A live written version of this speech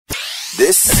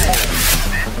This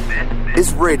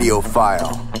is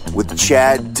Radiofile with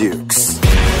Chad Dukes.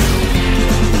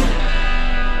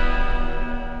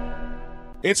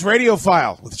 It's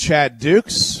Radiofile with Chad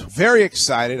Dukes. Very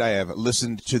excited. I have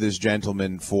listened to this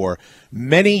gentleman for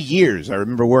many years. I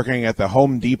remember working at the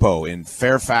Home Depot in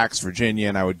Fairfax, Virginia,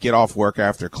 and I would get off work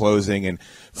after closing and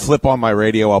flip on my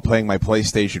radio while playing my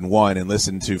PlayStation 1 and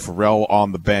listen to Ferrall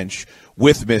on the Bench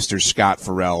with Mr. Scott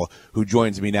Ferrall, who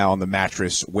joins me now on the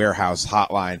Mattress Warehouse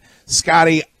Hotline.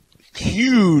 Scotty,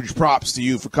 huge props to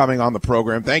you for coming on the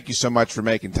program. Thank you so much for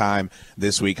making time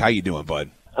this week. How you doing,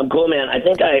 bud? I'm cool, man. I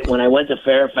think when I went to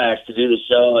Fairfax to do the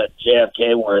show at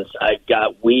JFK once, I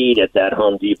got weed at that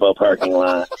Home Depot parking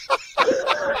lot.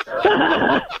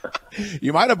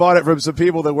 You might have bought it from some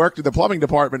people that worked in the plumbing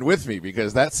department with me,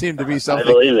 because that seemed to be something.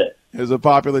 I believe it. It was a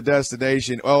popular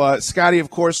destination. Well, Scotty, of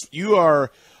course, you are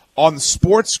on the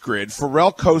Sports Grid,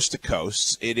 Ferrall Coast to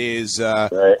Coast. It is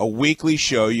right. A weekly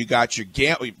show. You got your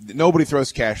nobody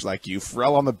throws cash like you.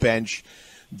 Ferrall on the Bench.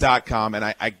 .com. And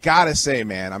I gotta say,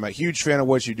 man, I'm a huge fan of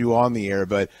what you do on the air,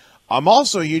 but I'm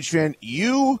also a huge fan.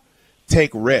 You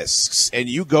take risks and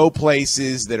you go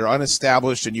places that are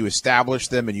unestablished and you establish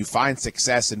them, and you find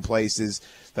success in places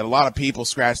that a lot of people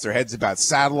scratch their heads about.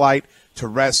 Satellite,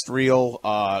 terrestrial,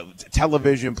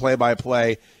 television,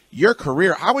 play-by-play. Your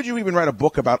career, how would you even write a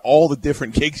book about all the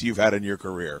different gigs you've had in your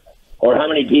career? Or how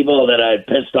many people that I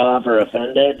pissed off or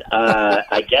offended?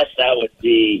 I guess that would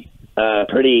be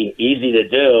pretty easy to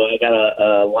do. I got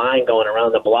a line going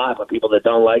around the block with people that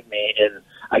don't like me, and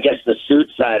I guess the suit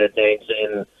side of things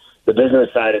and the business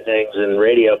side of things and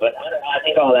radio. But I don't know, I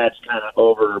think all that's kind of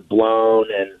overblown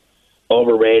and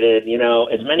overrated. You know,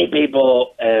 as many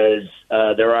people as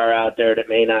there are out there that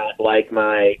may not like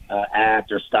my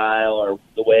act or style or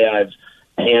the way I've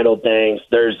handled things,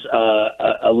 there's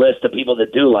a list of people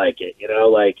that do like it. You know,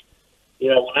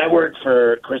 when I worked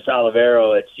for Chris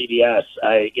Olivero at CBS,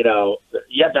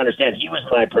 you have to understand, he was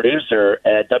my producer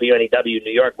at WNEW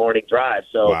New York Morning Drive.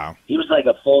 So wow. He was like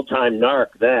a full-time narc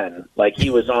then. Like,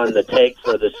 he was on the take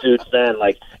for the suits then.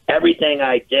 Like, everything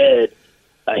I did,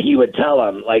 he would tell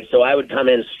him. Like, so I would come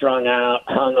in strung out,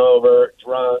 hungover,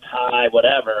 drunk, high,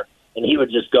 whatever, and he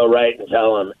would just go right and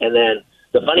tell him. And then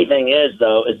the funny thing is,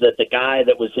 though, is that the guy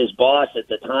that was his boss at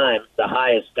the time, the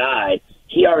highest guy,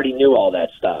 he already knew all that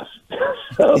stuff.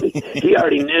 So he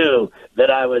already knew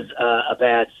that I was a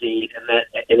bad seed,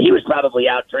 and he was probably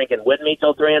out drinking with me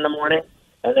till 3 a.m.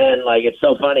 And then, like, it's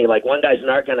so funny. Like, one guy's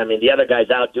narking, the other guy's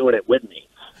out doing it with me.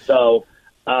 So,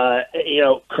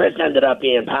 Chris ended up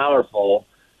being powerful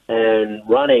and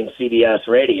running CBS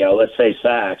Radio, let's say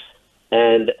facts.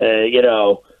 And,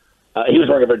 he was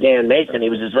working for Dan Mason. He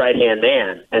was his right-hand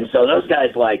man. And so those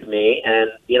guys liked me, and,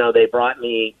 they brought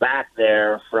me back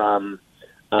there from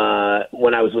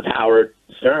when I was with Howard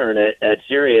Stern at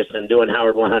Sirius and doing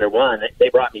Howard 101. They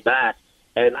brought me back,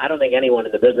 and I don't think anyone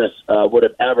in the business would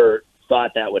have ever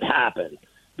thought that would happen,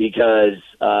 because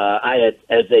I had,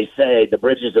 as they say, the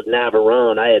bridges of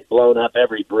Navarone, I had blown up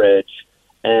every bridge.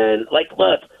 And,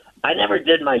 look, I never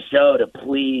did my show to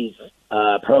please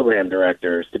program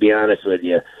directors, to be honest with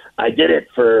you. I did it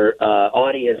for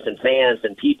audience and fans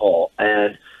and people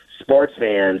and sports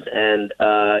fans. And,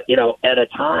 at a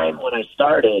time when I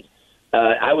started,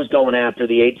 I was going after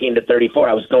the 18 to 34.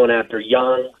 I was going after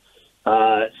young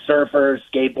surfers,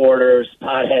 skateboarders,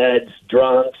 potheads,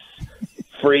 drunks,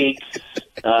 freaks,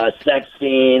 sex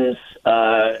fiends,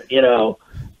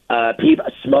 people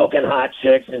smoking hot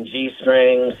chicks and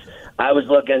G-strings. I was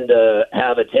looking to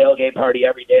have a tailgate party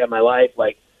every day of my life.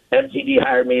 Like, MTV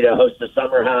hired me to host a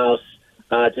summer house,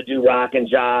 to do rock and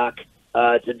jock,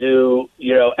 to do,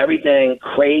 everything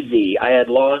crazy. I had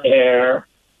long hair.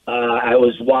 I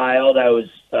was wild. I was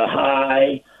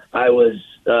high. I was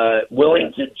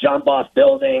willing to jump off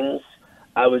buildings.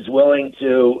 I was willing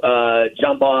to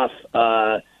jump off,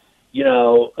 the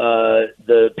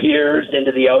piers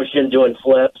into the ocean doing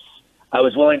flips. I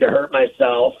was willing to hurt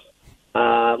myself.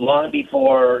 Long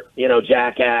before,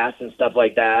 Jackass and stuff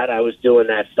like that, I was doing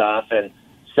that stuff and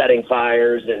setting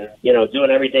fires and, doing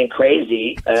everything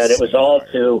crazy. And it was all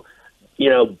to,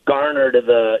 garner to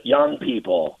the young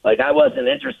people. Like, I wasn't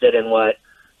interested in what,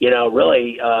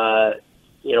 really,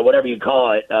 whatever you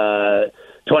call it,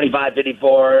 25,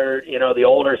 54, the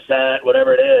older set,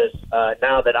 whatever it is.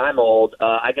 Now that I'm old,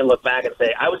 I can look back and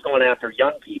say I was going after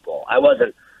young people. I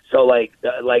wasn't. So,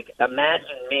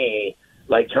 imagine me,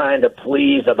 trying to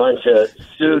please a bunch of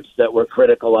suits that were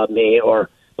critical of me, or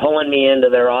pulling me into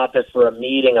their office for a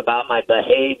meeting about my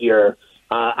behavior.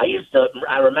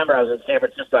 I remember I was in San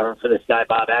Francisco. I worked for this guy,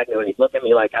 Bob Agnew, and he'd look at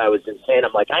me like I was insane.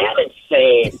 I'm like, I am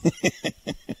insane.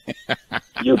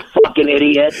 You fucking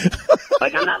idiot.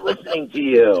 Like, I'm not listening to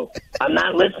you. I'm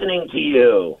not listening to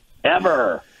you.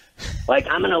 Ever. Like,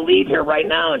 I'm going to leave here right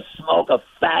now and smoke a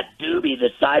fat doobie the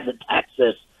size of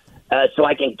Texas so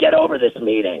I can get over this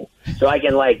meeting. So I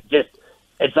can, like, just,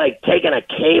 it's like taking a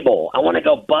cable. I want to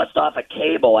go bust off a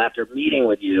cable after meeting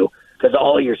with you because of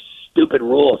all your stupid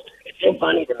rules. It's so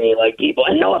funny to me, like, people,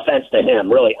 and no offense to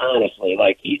him, really, honestly,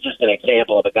 like, he's just an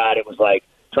example of a guy that was, like,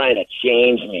 trying to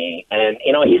change me. And,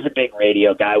 you know, he's a big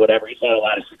radio guy, whatever. He's had a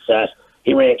lot of success.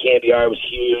 He ran KBR. It was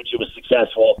huge. It was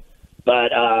successful.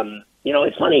 But, you know,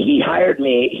 it's funny. He hired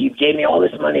me. He gave me all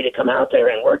this money to come out there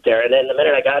and work there. And then the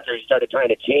minute I got there, he started trying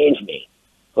to change me.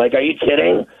 Like, are you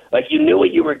kidding? Like, you knew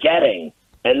what you were getting,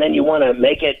 and then you want to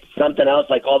make it something else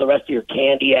like all the rest of your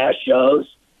candy-ass shows?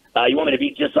 You want me to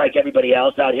be just like everybody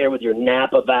else out here with your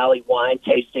Napa Valley wine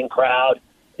tasting crowd?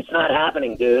 It's not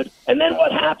happening, dude. And then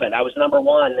what happened? I was number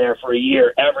one there for a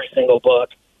year, every single book.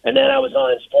 And then I was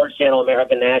on Sports Channel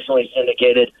America, nationally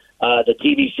syndicated, the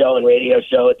TV show and radio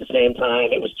show at the same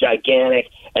time. It was gigantic.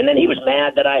 And then he was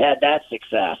mad that I had that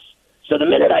success. So the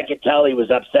minute I could tell he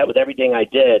was upset with everything I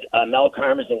did, Mel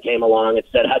Karmazin came along and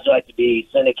said, how'd you like to be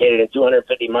syndicated in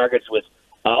 250 markets with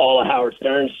all of Howard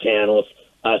Stern's channels,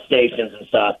 stations and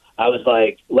stuff? I was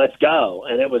like, let's go.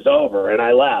 And it was over, and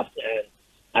I left. And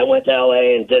I went to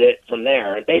L.A. and did it from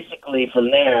there. And basically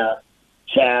from there,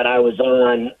 Chad, I was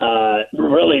on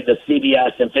really the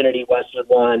CBS Infinity Westwood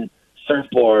One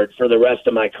surfboard for the rest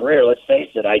of my career. Let's face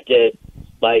it, I did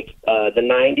like the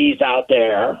 90s out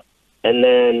there. And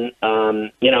then,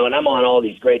 you know, and I'm on all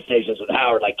these great stations with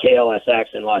Howard, like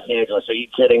KLSX in Los Angeles. Are you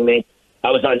kidding me?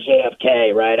 I was on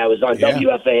JFK, right? I was on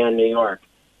WFA in New York.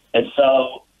 And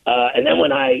so, and then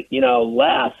when I, you know,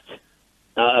 left,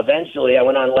 eventually I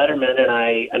went on Letterman and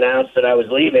I announced that I was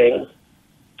leaving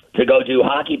to go do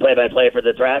hockey play-by-play for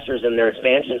the Thrashers in their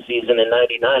expansion season in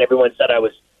 '99. Everyone said I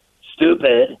was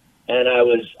stupid and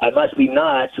I must be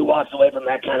nuts. Who walks away from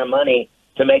that kind of money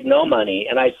to make no money?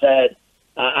 And I said,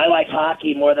 I like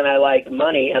hockey more than I like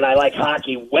money, and I like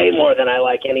hockey way more than I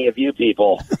like any of you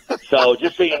people. So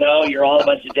just so you know, you're all a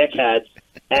bunch of dickheads.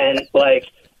 And, like,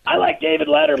 I like David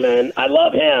Letterman. I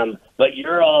love him, but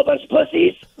you're all a bunch of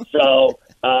pussies. So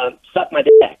suck my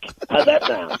dick. How's that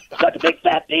sound? Suck a big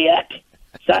fat dick.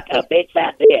 Suck a big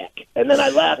fat dick. And then I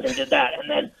left and did that. And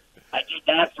then I did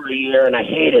that for a year, and I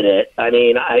hated it. I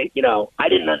mean, I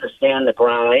didn't understand the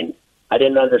grind. I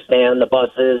didn't understand the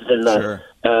buses and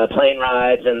the plane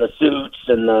rides and the suits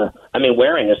and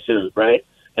wearing a suit, right?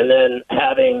 And then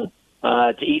having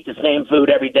to eat the same food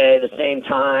every day, the same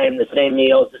time, the same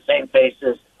meals, the same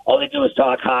faces. All they do is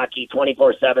talk hockey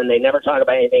 24/7. They never talk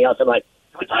about anything else. I'm like,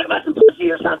 can we talk about some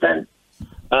pussy or something?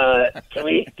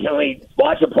 Can we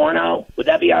watch a porno? Would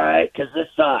that be all right? Because this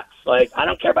sucks. Like, I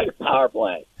don't care about your power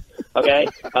play. Okay?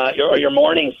 Or your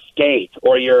morning skate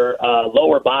or your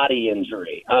lower body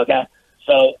injury. Okay?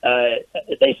 So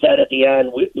they said at the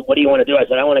end, what do you want to do? I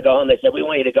said, I want to go home. They said, we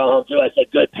want you to go home, too. I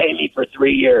said, good, pay me for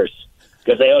 3 years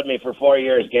because they owed me for 4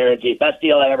 years guaranteed. Best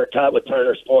deal I ever cut with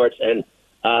Turner Sports and,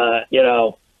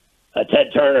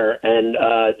 Ted Turner and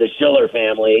the Schiller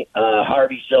family,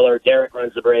 Harvey Schiller. Derek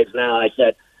runs the Braves now. I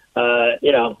said,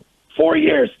 4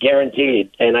 years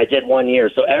guaranteed, and I did 1 year.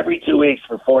 So every 2 weeks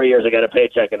for 4 years, I got a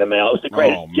paycheck in the mail. It was the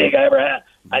greatest gig I ever had.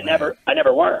 I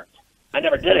never worked. I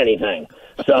never did anything.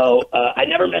 So I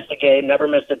never missed a game, never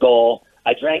missed a goal.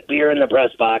 I drank beer in the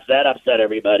press box. That upset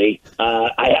everybody.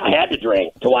 I had to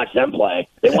drink to watch them play.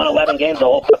 They won 11 games the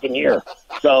whole fucking year.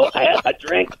 So I had a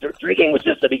drink. Drinking was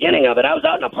just the beginning of it. I was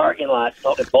out in a parking lot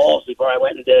smoking bowls before I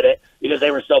went and did it because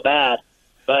they were so bad.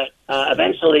 But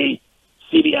eventually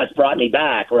CBS brought me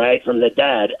back, right, from the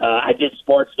dead. I did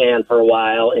Sports Stand for a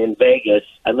while in Vegas.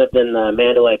 I lived in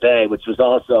Mandalay Bay, which was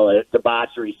also a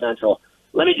debauchery central.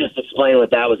 Let me just explain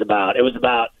what that was about. It was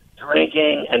about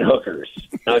drinking and hookers,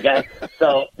 okay?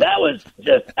 So that was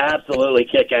just absolutely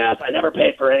kick-ass. I never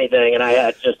paid for anything, and I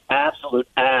had just absolute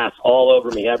ass all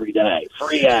over me every day.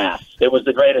 Free ass. It was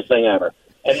the greatest thing ever.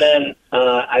 And then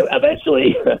I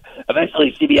eventually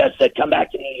CBS said, come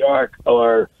back to New York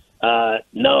or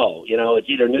no. It's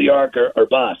either New York or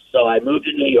bust. So I moved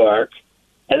to New York,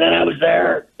 and then I was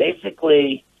there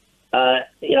basically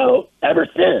ever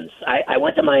since. I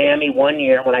went to Miami 1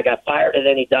 year when I got fired at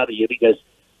NEW because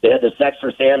they had the Sex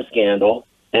for Sam scandal,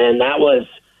 and that was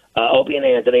Opie and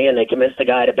Anthony, and they convinced the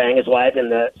guy to bang his wife in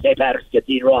the St. Patrick's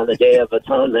Cathedral on the Day of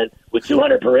Atonement with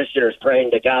 200 parishioners praying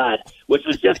to God, which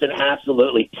was just an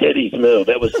absolutely titties move.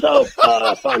 It was so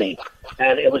funny,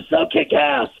 and it was so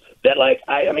kick-ass that, like,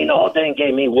 I mean, the whole thing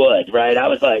gave me wood, right? I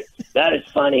was like, that is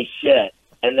funny shit.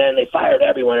 And then they fired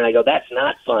everyone, and I go, that's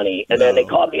not funny. And then they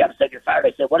called me up and said, you're fired.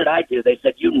 I said, what did I do? They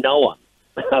said, you know him.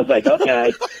 I was like,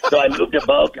 okay. So I moved to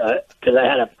Boca because I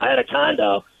had a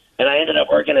condo, and I ended up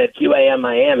working at QAM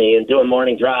Miami and doing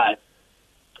morning drive.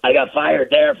 I got fired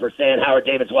there for saying Howard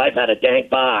David's wife had a dank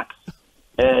box.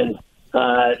 And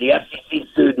the FCC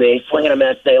sued me, swing and a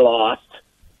miss, they lost.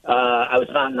 I was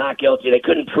found not guilty. They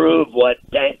couldn't prove what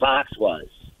dank box was,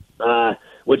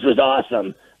 which was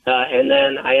awesome. And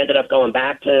then I ended up going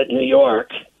back to New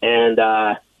York, and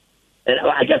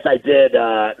I guess I did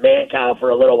Man-Cow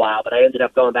for a little while, but I ended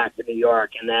up going back to New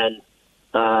York, and then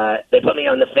they put me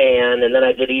on the Fan, and then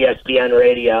I did ESPN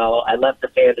Radio. I left the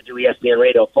Fan to do ESPN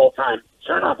Radio full-time.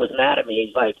 Chernoff was mad at me.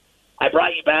 He's like, I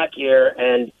brought you back here,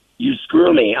 and you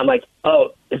screw me. I'm like, oh,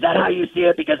 is that how you see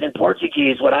it? Because in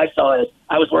Portuguese, what I saw is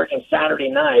I was working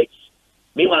Saturday nights.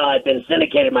 Meanwhile, I'd been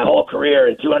syndicated my whole career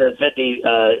in 250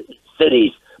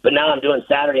 cities. But now I'm doing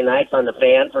Saturday nights on the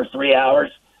Fan for 3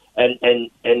 hours, and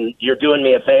you're doing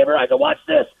me a favor. I go, watch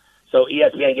this. So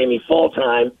ESPN gave me full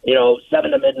time,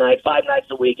 7 to midnight, 5 nights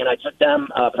a week, and I took them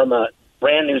from a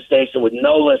brand new station with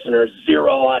no listeners, 0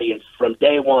 audience from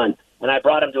day one, and I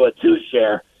brought them to a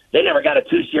 2-share. They never got a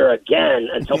 2-share again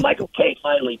until Michael Kay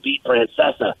finally beat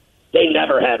Francesa. They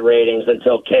never had ratings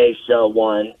until Kay's show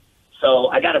won. So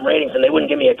I got them ratings, and they wouldn't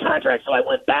give me a contract. So I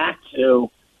went back to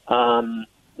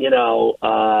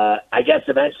I guess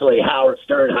eventually Howard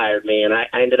Stern hired me, and I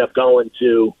ended up going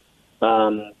to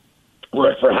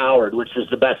work for Howard, which was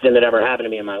the best thing that ever happened to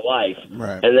me in my life.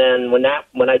 Right. And then when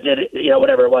I did,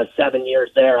 whatever it was, 7 years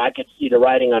there, I could see the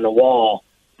writing on the wall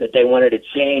that they wanted to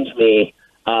change me,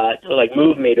 to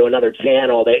move me to another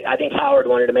channel. I think Howard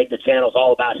wanted to make the channels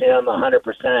all about him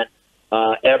 100%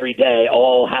 every day,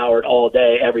 all Howard, all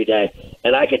day, every day.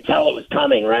 And I could tell it was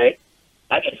coming, right?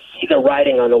 I could see the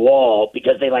writing on the wall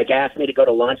because they asked me to go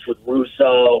to lunch with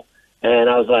Russo, and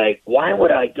I was like, why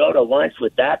would I go to lunch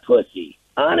with that pussy?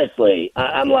 Honestly,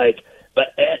 I'm like, but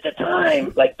at the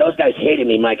time, those guys hated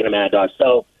me, Mike and the Mad Dog.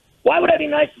 So why would I be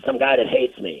nice to some guy that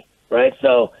hates me, right?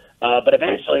 So, but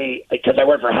eventually, because I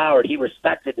worked for Howard, he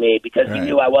respected me because he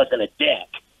knew I wasn't a dick,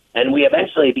 and we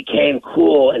eventually became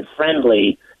cool and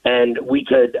friendly, and we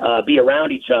could be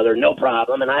around each other, no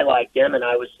problem. And I liked him, and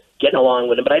I was getting along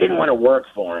with him, but I didn't want to work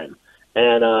for him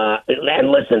and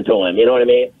listen to him. You know what I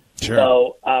mean? Sure.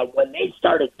 So when they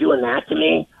started doing that to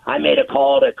me, I made a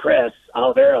call to Chris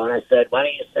Olivero, and I said, why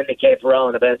don't you syndicate Ferrall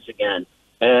on the bench again?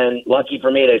 And lucky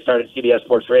for me, they started CBS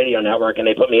Sports Radio Network, and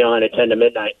they put me on at 10 to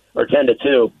midnight or 10 to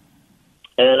 2.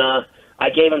 And I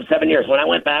gave them 7 years. When I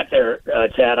went back there,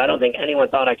 Chad, I don't think anyone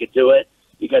thought I could do it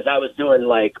because I was doing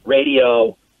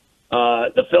radio,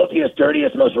 the filthiest,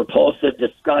 dirtiest, most repulsive,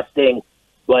 disgusting,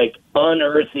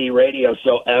 unearthly radio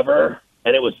show ever,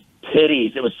 and it was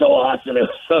titties. It was so awesome. It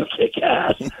was so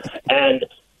kick-ass. And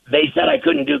they said I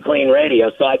couldn't do clean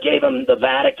radio, so I gave them the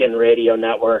Vatican Radio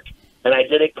Network, and I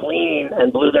did it clean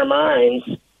and blew their minds,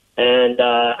 and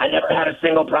I never had a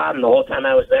single problem the whole time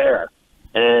I was there.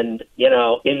 And,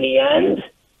 in the end,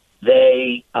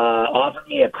 they offered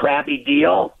me a crappy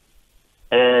deal,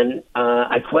 and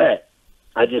I quit.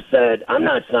 I just said, I'm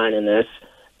not signing this.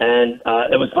 And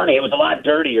it was funny. It was a lot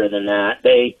dirtier than that.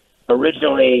 They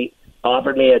originally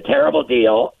offered me a terrible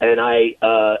deal, and I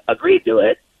agreed to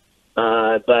it.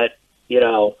 But,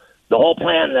 the whole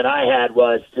plan that I had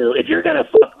was to, if you're going to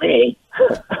fuck me,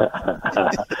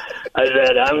 I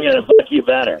said, I'm going to fuck you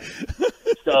better.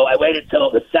 So I waited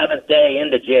till the 7th day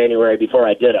into January before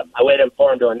I did them. I waited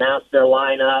for them to announce their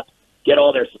lineup, get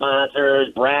all their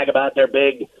sponsors, brag about their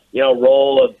big,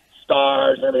 roll of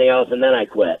stars and everything else, and then I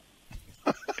quit.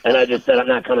 And I just said, I'm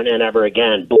not coming in ever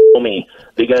again. Blow me.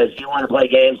 Because you want to play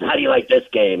games? How do you like this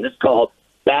game? This is called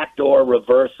backdoor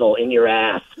reversal in your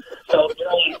ass. So,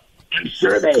 I'm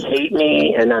sure they hate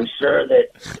me, and I'm sure that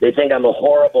they think I'm a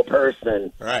horrible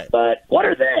person. Right. But what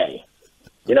are they?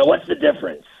 What's the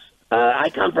difference? I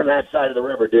come from that side of the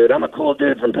river, dude. I'm a cool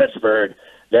dude from Pittsburgh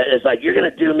that is you're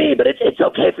going to do me, but it's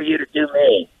okay for you to do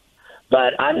me.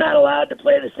 But I'm not allowed to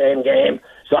play the same game.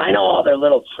 So I know all their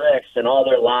little tricks and all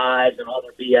their lies and all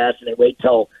their BS, and they wait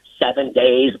till 7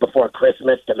 days before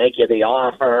Christmas to make you the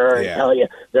offer and tell you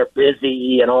they're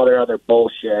busy and all their other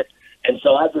bullshit. And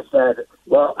so I just said,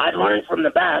 well, I've learned from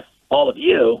the best, all of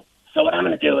you. So what I'm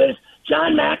going to do is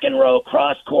John McEnroe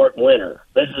cross-court winner.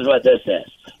 This is what this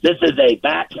is. This is a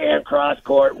backhand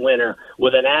cross-court winner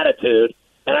with an attitude,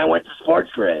 and I went to Sports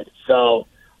Grid. So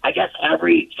I guess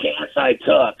every chance I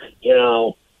took,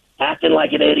 acting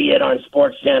like an idiot on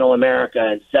Sports Channel America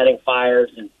and setting fires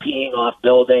and peeing off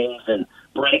buildings and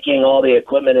breaking all the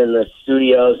equipment in the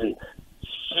studios and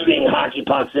shooting hockey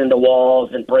pucks into walls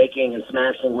and breaking and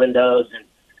smashing windows.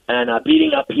 and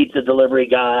beating up pizza delivery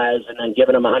guys and then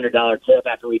giving them a $100 tip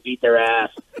after we beat their ass.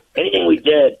 Anything we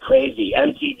did, crazy.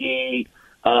 MTV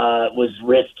was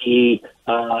risky.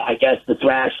 I guess the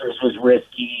Thrashers was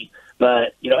risky.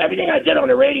 But, everything I did on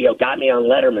the radio got me on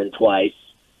Letterman twice.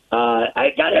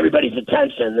 I got everybody's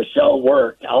attention. The show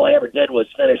worked. All I ever did was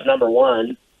finish number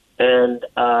one. And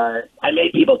I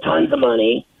made people tons of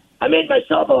money. I made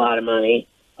myself a lot of money.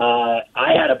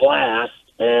 I had a blast.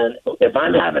 And if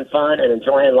I'm having fun and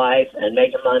enjoying life and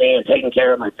making money and taking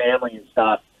care of my family and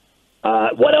stuff,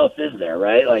 what else is there,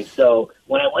 right? Like, so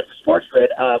when I went to Sports Grid,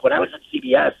 when I was at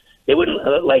CBS, they wouldn't,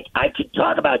 I could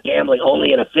talk about gambling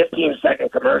only in a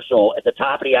 15-second commercial at the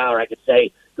top of the hour. I could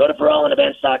say, go to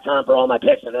FerrallOnEvents.com for all my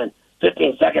picks, and then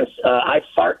 15 seconds, I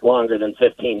fart longer than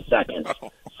 15 seconds.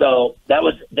 So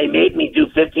they made me do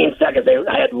 15 seconds.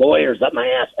 I had lawyers up my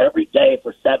ass every day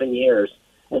for 7 years.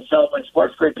 And so when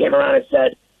Sports Grid came around and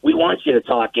said, we want you to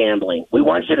talk gambling. We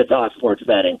want you to talk sports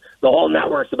betting. The whole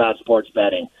network's about sports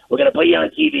betting. We're going to put you on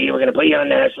TV. We're going to put you on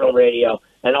national radio.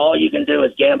 And all you can do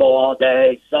is gamble all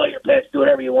day, sell your picks, do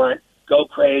whatever you want, go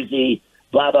crazy,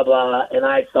 blah, blah, blah. And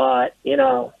I thought,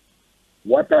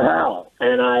 what the hell?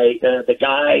 And the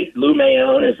guy, Lou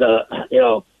Mayone, is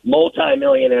a,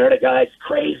 multi-millionaire. The guy's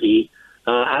crazy.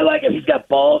 I like him. He's got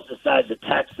balls the size of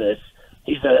Texas.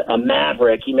 He's a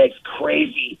maverick. He makes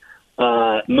crazy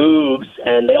moves,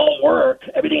 and they all work.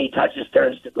 Everything he touches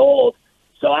turns to gold.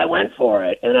 So I went for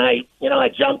it, and I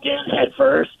jumped in head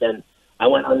first, and I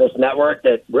went on this network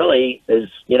that really is,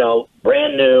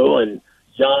 brand new and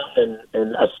young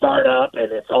and a startup,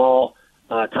 and it's all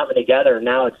coming together.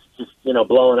 Now it's just,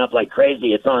 blowing up like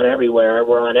crazy. It's on everywhere.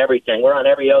 We're on everything. We're on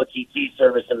every OTT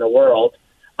service in the world.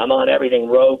 I'm on everything,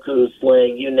 Roku,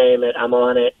 Sling, you name it, I'm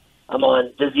on it. I'm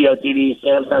on Vizio TVs,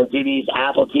 Samsung TVs,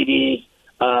 Apple TVs,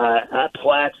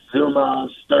 Plex, Xumo,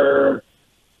 Stir.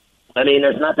 I mean,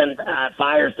 there's nothing,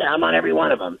 Fire. I'm on every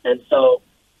one of them. And so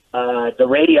the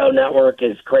radio network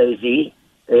is crazy.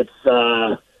 It's,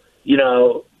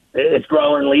 it's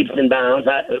growing leaps and bounds.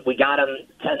 We got them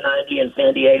 1090 in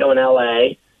San Diego and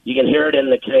L.A. You can hear it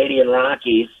in the Canadian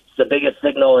Rockies. It's the biggest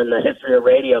signal in the history of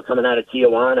radio coming out of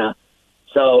Tijuana.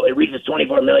 So it reaches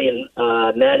 24 million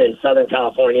men in Southern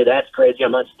California. That's crazy.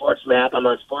 I'm on Sports Map. I'm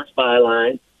on Sports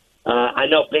Byline. I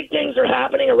know big things are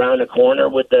happening around the corner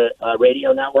with the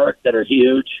radio network that are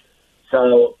huge.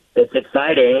 So it's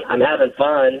exciting. I'm having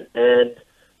fun. And,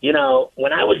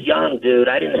 when I was young, dude,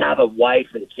 I didn't have a wife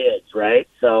and kids, right?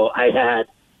 So I had,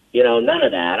 none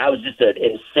of that. I was just an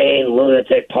insane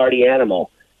lunatic party animal.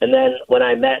 And then when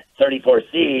I met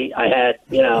 34C, I had,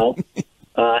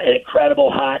 an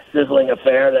incredible, hot, sizzling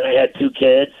affair. Then I had 2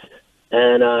 kids,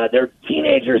 and they're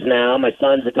teenagers now. My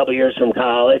son's a couple years from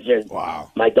college, and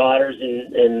wow. My daughter's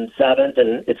in 7th,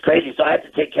 and it's crazy. So I have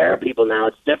to take care of people now.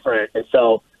 It's different. And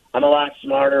so I'm a lot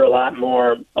smarter, a lot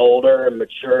more older and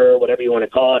mature, whatever you want to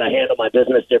call it. I handle my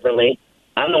business differently.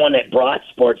 I'm the one that brought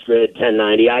Sports Grid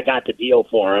 1090. I got the deal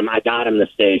for them. I got them the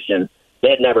station. They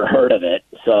had never heard of it.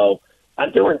 So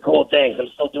I'm doing cool things. I'm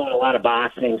still doing a lot of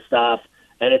boxing stuff.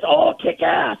 And it's all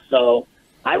kick-ass. So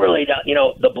I really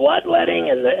don't, the bloodletting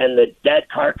and the dead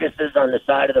carcasses on the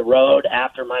side of the road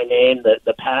after my name,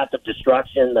 the path of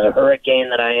destruction, the hurricane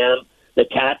that I am, the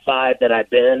Cat 5 that I've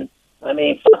been, I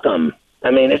mean, fuck them.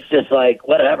 I mean, it's just like,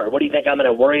 whatever. What do you think I'm going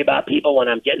to worry about people when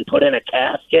I'm getting put in a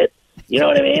casket? You know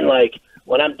what I mean? Like,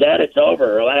 when I'm dead, it's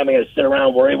over. What am I going to sit around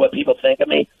and worry what people think of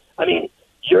me? I mean,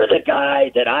 you're the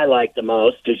guy that I like the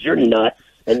most because you're nuts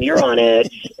and you're on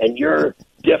edge and you're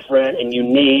different and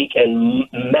unique and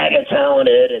mega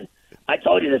talented. And I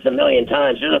told you this a million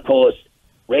times. You're the coolest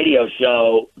radio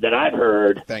show that I've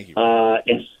heard. Thank you.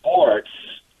 In sports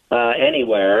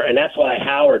anywhere. And that's why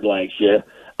Howard likes you.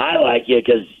 I like you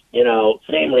because,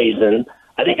 same reason.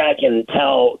 I think I can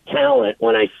tell talent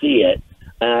when I see it.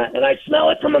 And I smell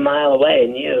it from a mile away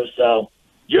in you. So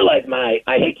you're like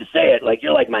I hate to say it, like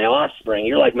you're like my offspring.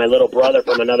 You're like my little brother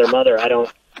from another mother.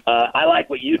 I like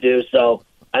what you do. So,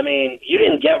 I mean, you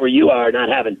didn't get where you are not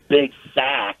having big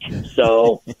sack.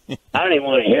 So I don't even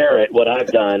want to hear it, what I've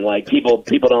done. Like people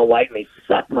don't like me.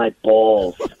 Suck my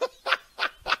balls.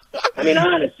 I mean,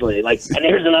 honestly, and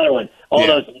here's another one. All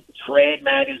those trade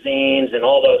magazines and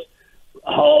all those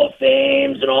Hall of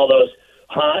Fames and all those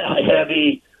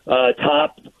heavy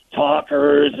top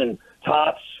talkers and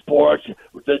top sports,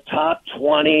 the top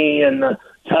 20 and the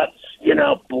top,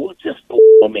 just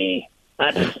blow me.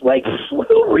 I just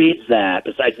who reads that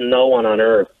besides no one on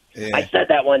earth? Yeah. I said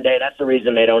that one day. That's the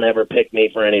reason they don't ever pick me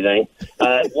for anything.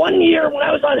 One year when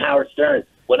I was on Howard Stern,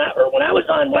 when I was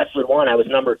on Westwood One, I was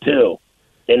number 2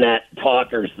 in that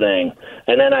talkers thing.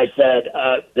 And then I said,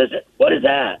 what is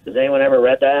that? Has anyone ever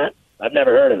read that? I've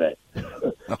never heard of it.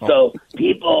 So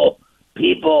people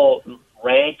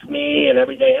rank me and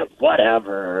everything,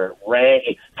 whatever,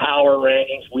 power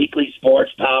rankings, weekly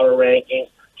sports power rankings.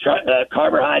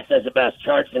 Carver High says the best,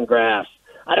 charts and graphs.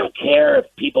 I don't care if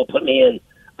people put me in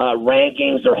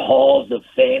rankings or halls of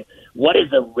fame. What is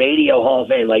the radio hall of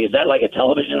fame? Like, is that like a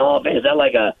television hall of fame? Is that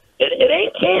like it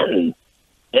ain't Canton.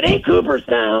 It ain't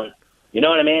Cooperstown. You know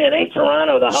what I mean? It ain't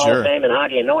Toronto, the Hall of Fame in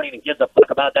hockey, and no one even gives a fuck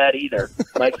about that either.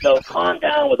 Like, so calm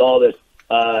down with all this,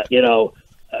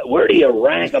 where do you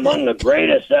rank among the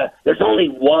greatest? There's only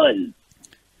one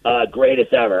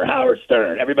greatest ever, Howard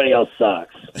Stern. Everybody else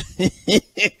sucks.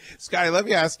 Scotty, let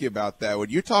me ask you about that. When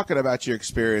you're talking about your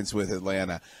experience with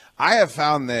Atlanta, I have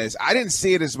found this. I didn't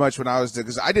see it as much when I was,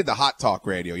 because I did the Hot Talk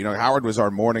radio. You know, Howard was our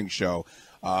morning show.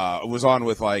 It was on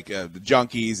with like the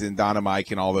Junkies and Donna Mike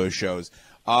and all those shows.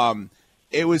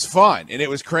 It was fun and it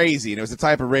was crazy and it was the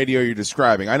type of radio you're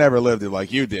describing. I never lived it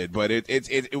like you did, but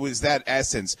it was that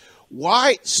essence.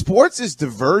 Why sports is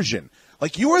diversion?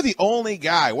 Like, you are the only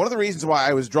guy. One of the reasons why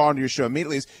I was drawn to your show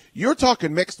immediately is you're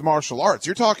talking mixed martial arts.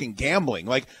 You're talking gambling.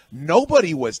 Like,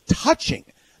 nobody was touching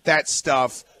that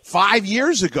stuff 5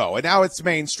 years ago, and now it's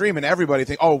mainstream, and everybody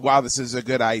think, oh, wow, this is a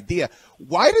good idea.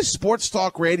 Why does sports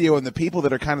talk radio and the people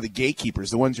that are kind of the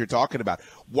gatekeepers, the ones you're talking about,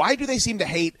 why do they seem to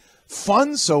hate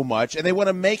fun so much, and they want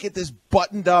to make it this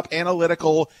buttoned-up,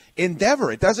 analytical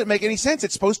endeavor? It doesn't make any sense.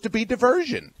 It's supposed to be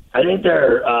diversion. I think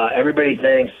everybody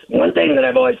thinks, one thing that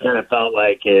I've always kind of felt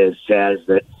like is, Chaz,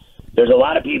 that there's a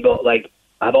lot of people, like,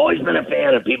 I've always been a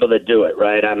fan of people that do it,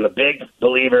 right? I'm a big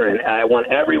believer, and I want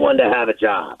everyone to have a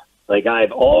job. Like,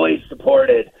 I've always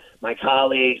supported my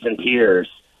colleagues and peers.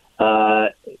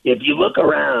 If you look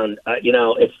around,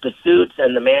 it's the suits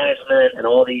and the management and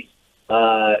all these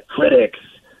critics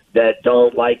that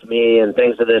don't like me and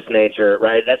things of this nature,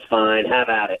 right? That's fine. Have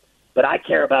at it. But I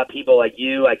care about people like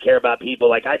you. I care about people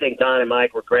like, I think Don and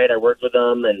Mike were great. I worked with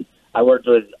them, and I worked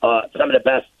with some of the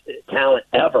best talent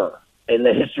ever in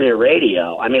the history of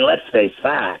radio. I mean, let's face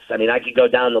facts. I mean, I could go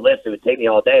down the list. It would take me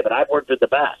all day, but I've worked with the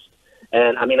best.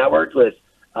 And, I mean, I worked with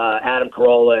Adam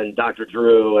Carolla and Dr.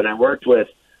 Drew, and I worked with,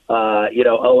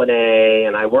 O&A,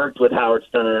 and I worked with Howard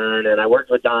Stern, and I worked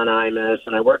with Don Imus,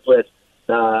 and I worked with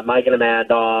Mike and the Mad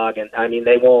Dog. And, I mean,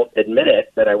 they won't admit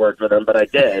it that I worked with them, but I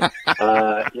did.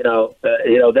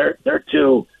 They're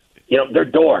two, they're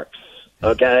dorks,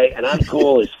 okay? And I'm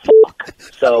cool as fuck.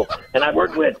 So, and I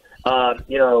worked with,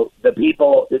 the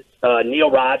people,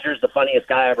 Neil Rogers, the funniest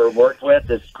guy I ever worked with,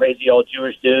 this crazy old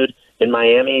Jewish dude in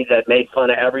Miami that made fun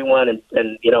of everyone, and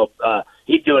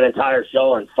he'd do an entire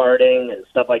show on farting and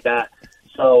stuff like that.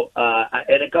 So,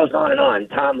 and it goes on and on.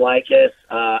 Tom Likas,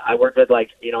 I worked with I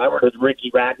worked with Ricky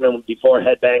Rackman before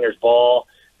Headbangers Ball,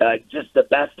 just the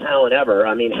best talent ever.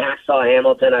 I mean, Hacksaw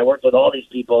Hamilton, I worked with all these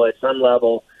people at some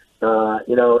level,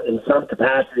 in some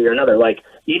capacity or another. Like,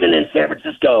 even in San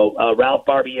Francisco, Ralph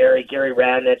Barbieri, Gary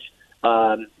Radnich,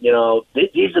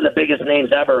 these are the biggest names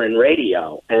ever in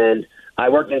radio. And I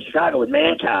worked in Chicago with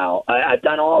Mancow. I've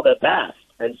done all the best.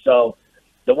 And so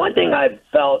the one thing I've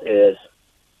felt is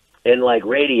in like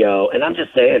radio, and I'm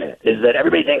just saying it, is that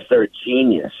everybody thinks they're a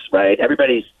genius, right?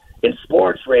 Everybody's in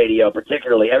sports radio,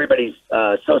 particularly, everybody's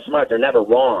so smart they're never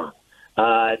wrong.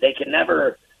 They could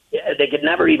never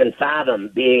even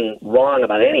fathom being wrong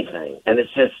about anything. And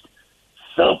it's just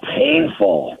so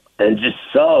painful and just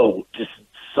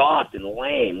soft and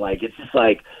lame. Like, it's just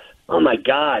like, oh my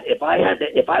God, if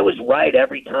I was right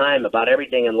every time about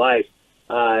everything in life,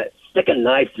 stick a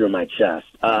knife through my chest.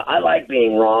 I like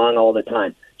being wrong all the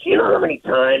time. Do you know how many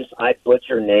times I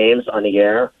butcher names on the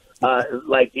air?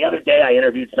 Like the other day I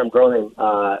interviewed some girl named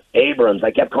Abrams.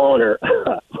 I kept calling her,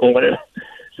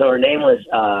 so her name was,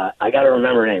 I got to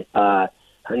remember her name.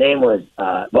 Her name was,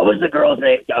 what was the girl's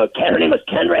name? Her name was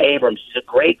Kendra Abrams. She's a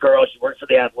great girl. She works for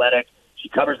The Athletic. She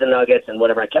covers the Nuggets and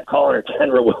whatever. I kept calling her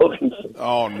Kendra Wilkinson.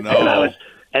 Oh no!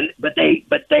 But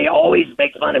they always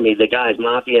make fun of me, the guys,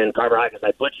 Mafia and Carver High, because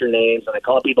I butcher names and I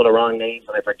call people the wrong names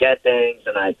and I forget things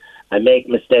and I make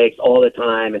mistakes all the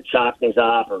time and chop things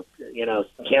off or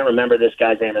can't remember this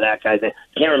guy's name or that guy's name.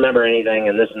 Can't remember anything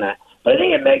and this and that. But I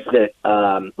think it makes it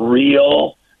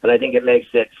real, and I think it makes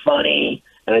it funny,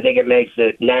 and I think it makes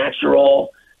it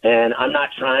natural. And I'm not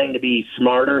trying to be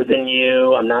smarter than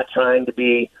you. I'm not trying to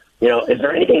be. Is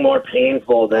there anything more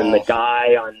painful than the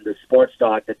guy on the sports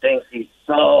talk that thinks he's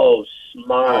so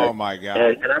smart? Oh, my God.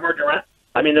 And I worked around.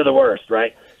 I mean, they're the worst,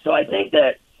 right? So I think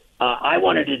that I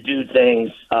wanted to do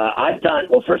things. I've done,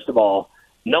 well, first of all,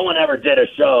 no one ever did a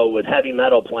show with heavy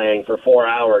metal playing for 4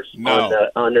 hours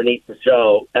underneath the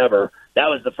show ever. That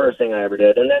was the first thing I ever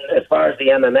did. And then as far as the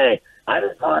MMA, I've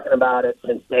been talking about it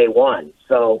since day one.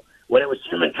 So when it was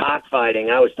human cockfighting,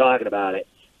 I was talking about it.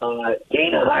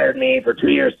 Dana hired me for 2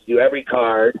 years to do every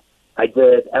card. I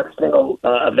did every single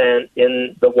event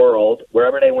in the world.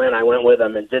 Wherever they went, I went with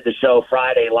them and did the show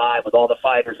Friday live with all the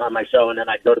fighters on my show, and then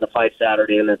I'd go to the fight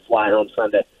Saturday and then fly home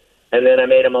Sunday. And then I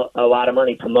made them a lot of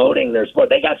money promoting their sport.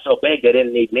 They got so big they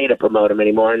didn't need me to promote them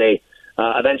anymore, and they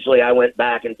eventually I went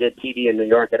back and did TV in New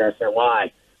York at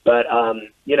SNY. But,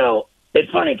 it's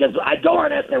funny because I'd go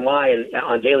on SNY and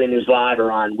on Daily News Live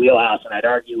or on Wheelhouse, and I'd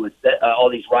argue with all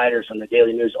these writers from the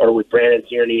Daily News or with Brandon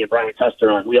Tierney and Brian Custer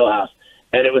on Wheelhouse.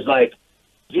 And it was like,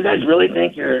 do you guys really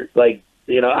think you're like,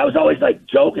 I was always like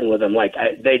joking with them. Like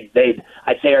I'd say,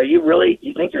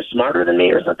 you think you're smarter than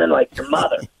me or something? Like your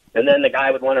mother. And then the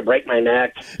guy would want to break my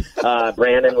neck.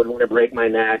 Brandon would want to break my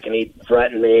neck, and he'd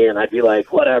threaten me, and I'd be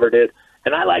like, whatever, dude.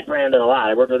 And I like Brandon a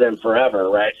lot. I worked with him forever,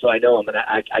 right? So I know him, and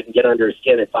I can get under his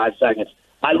skin in 5 seconds.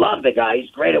 I love the guy. He's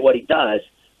great at what he does.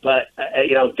 But,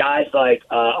 guys like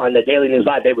on the Daily News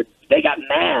Live, they got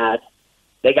mad.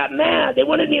 They got mad. They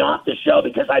wanted me off the show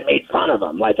because I made fun of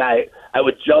them. Like I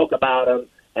would joke about them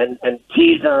and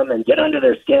tease them and get under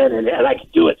their skin, and I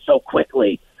could do it so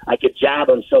quickly. I could jab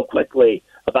them so quickly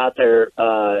about their,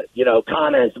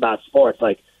 comments about sports.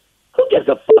 Like, who gives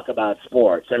a fuck about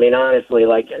sports? I mean, honestly,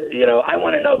 I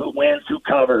want to know who wins, who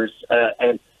covers,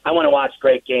 and I want to watch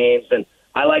great games, and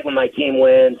I like when my team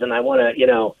wins, and I want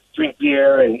to, drink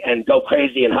beer and go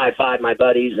crazy and high-five my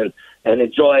buddies and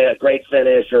enjoy a great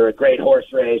finish or a great horse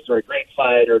race or a great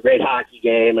fight or a great hockey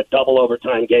game, a double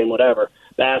overtime game, whatever.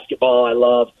 Basketball I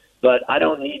love, but I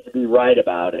don't need to be right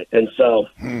about it. And so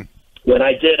when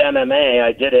I did MMA,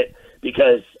 I did it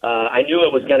because I knew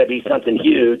it was going to be something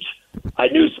huge. I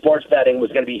knew sports betting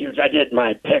was going to be huge. I did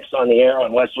my picks on the air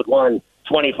on Westwood One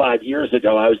 25 years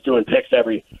ago. I was doing picks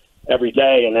every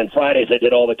day, and then Fridays I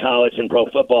did all the college and pro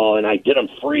football, and I did them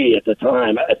free at the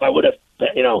time. If I would have,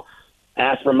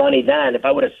 asked for money then, if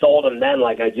I would have sold them then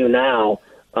like I do now,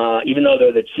 even though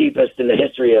they're the cheapest in the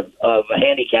history of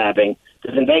handicapping,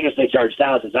 because in Vegas they charge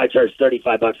thousands, I charge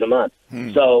 $35 a month.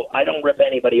 So I don't rip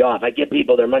anybody off. I give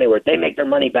people their money worth. They make their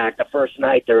money back the first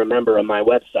night they're a member of my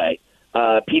website.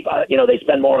 People, they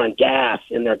spend more on gas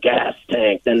in their gas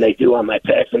tank than they do on my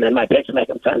picks, and then my picks make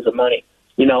them tons of money.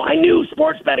 I knew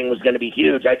sports betting was going to be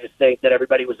huge. I just think that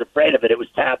everybody was afraid of it. It was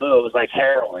taboo. It was like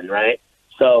heroin, right?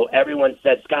 So everyone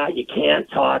said, Scott, you can't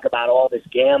talk about all this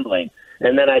gambling.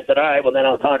 And then I said, all right, well, then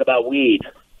I'll talk about weed.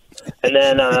 And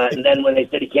then when they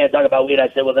said you can't talk about weed, I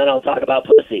said, well, then I'll talk about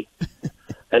pussy.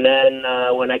 And then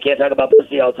when I can't talk about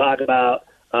pussy, I'll talk about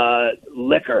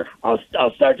liquor. I'll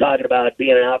start talking about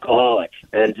being an alcoholic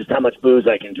and just how much booze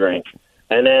I can drink.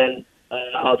 And then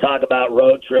I'll talk about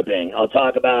road tripping. I'll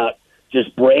talk about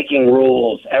just breaking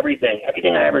rules, everything I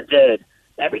ever did,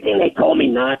 everything they told me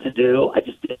not to do, I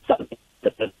just did something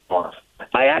to piss them off.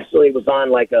 I actually was on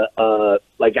on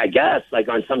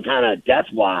some kind of death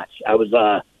watch. I was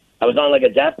on like a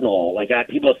death knoll.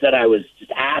 People said I was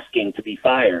just asking to be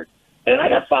fired, and I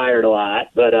got fired a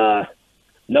lot, but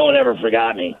no one ever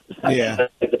forgot me. Yeah.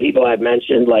 Like the people I've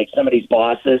mentioned, like some of these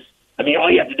bosses. I mean,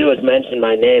 all you have to do is mention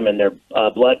my name, and their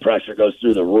blood pressure goes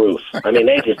through the roof. I mean,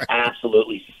 they just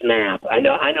absolutely snap. I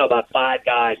know about 5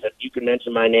 guys that you can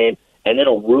mention my name, and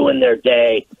it'll ruin their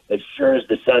day as sure as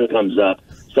the sun comes up.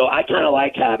 So I kind of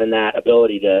like having that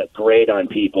ability to grade on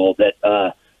people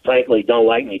that, frankly, don't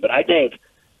like me. But I think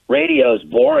radio's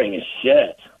boring as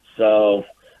shit. So,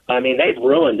 I mean, they've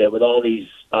ruined it with all these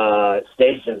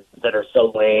stations that are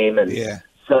so lame and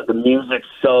so the music's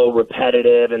so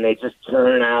repetitive, and they just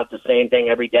turn out the same thing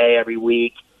every day, every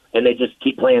week, and they just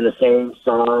keep playing the same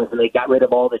songs, and they got rid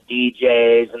of all the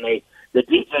DJs, and the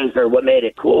DJs are what made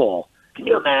it cool. Can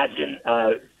you imagine?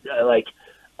 I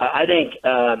think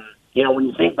when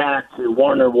you think back to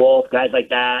Warner Wolf, guys like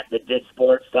that did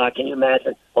sports stuff. Can you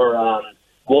imagine? Or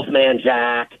Wolfman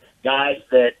Jack, guys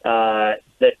that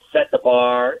set the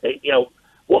bar.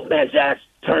 Wolfman Jack's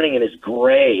turning in his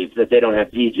grave that they don't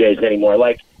have DJs anymore.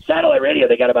 Like satellite radio,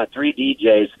 they got about 3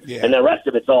 DJs, and the rest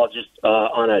of it's all just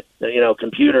on a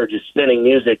computer, just spinning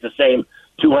music, the same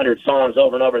 200 songs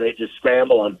over and over. They just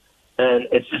scramble them, and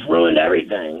it's just ruined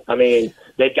everything. I mean,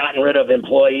 they've gotten rid of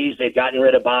employees, they've gotten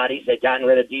rid of bodies, they've gotten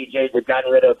rid of DJs, they've gotten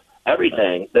rid of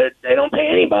everything. They don't pay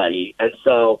anybody, and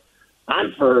so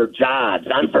I'm for jobs,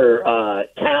 I'm for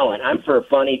talent, I'm for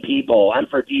funny people, I'm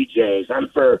for DJs, I'm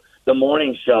for the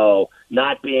morning show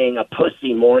not being a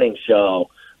pussy morning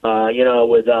show,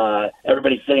 with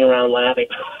everybody sitting around laughing.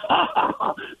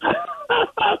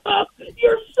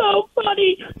 You're so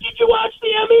funny. Did you watch the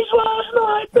Emmys last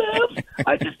night, Biff?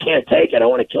 I just can't take it. I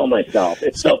want to kill myself.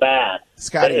 It's so bad.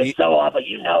 Scotty, it's so awful.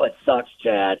 You know it sucks,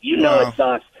 Chad. You know it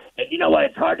sucks. And you know what?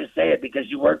 It's hard to say it because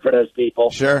you work for those people.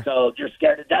 Sure. So you're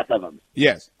scared to death of them.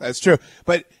 Yes, that's true.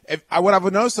 But what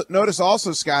I've noticed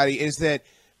also, Scotty, is that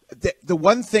the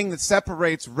one thing that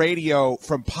separates radio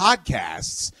from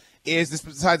podcasts is this,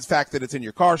 besides the fact that it's in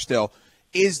your car still,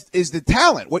 is the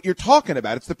talent, what you're talking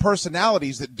about. It's the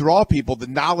personalities that draw people, the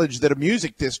knowledge that a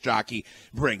music disc jockey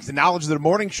brings, the knowledge that a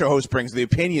morning show host brings, the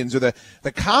opinions or the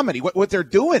comedy. What they're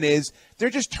doing is they're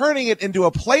just turning it into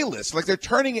a playlist. Like they're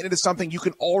turning it into something you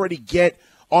can already get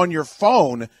on your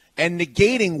phone and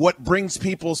negating what brings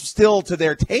people still to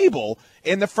their table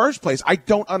in the first place. I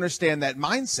don't understand that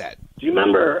mindset. Do you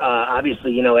remember,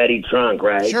 obviously, Eddie Trunk,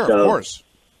 right? Sure, of course.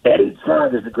 Eddie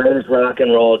Trunk is the greatest rock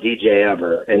and roll DJ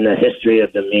ever in the history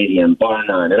of the medium, bar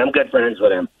none. And I'm good friends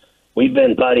with him. We've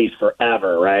been buddies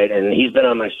forever, right? And he's been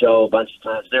on my show a bunch of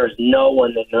times. There is no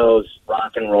one that knows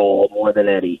rock and roll more than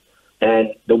Eddie.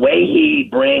 And the way he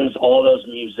brings all those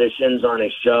musicians on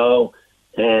his show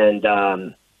and,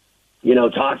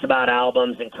 talks about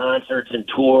albums and concerts and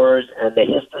tours and the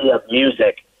history of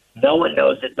music, no one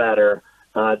knows it better.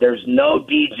 There's no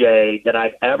DJ that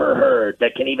I've ever heard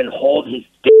that can even hold his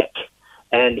dick,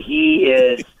 and he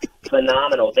is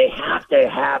phenomenal. They have to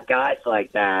have guys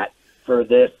like that for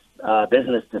this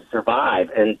business to survive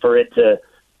and for it to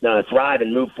thrive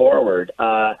and move forward.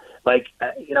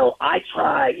 I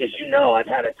try, as you know, I've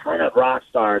had a ton of rock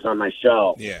stars on my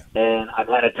show, and I've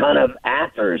had a ton of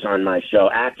actors on my show,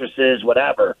 actresses,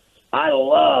 whatever. I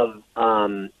love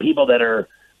people that are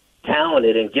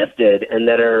talented and gifted and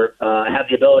that are have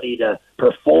the ability to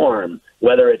perform,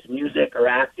 whether it's music or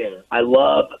acting. I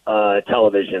love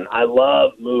television. I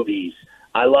love movies.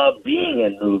 I love being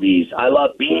in movies. I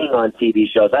love being on TV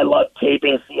shows. I love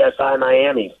taping CSI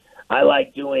Miami. I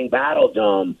like doing Battle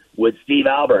Dome with Steve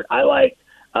Albert. I like,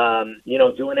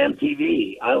 doing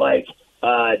MTV. I like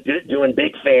doing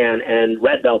Big Fan and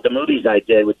Red Belt, the movies I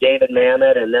did with David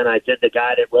Mamet, and then I did the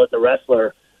guy that wrote The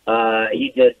Wrestler.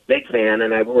 He did Big Fan,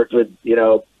 and I worked with,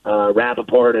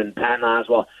 Rappaport and Patton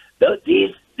Oswalt.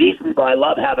 These people, I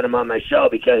love having them on my show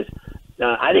because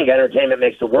I think entertainment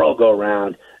makes the world go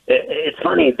round. It's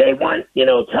funny. They want,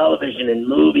 television and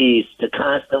movies to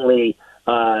constantly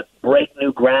break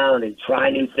new ground and try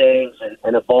new things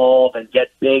and evolve and get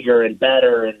bigger and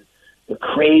better and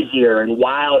crazier and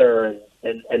wilder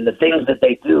and the things that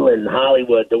they do in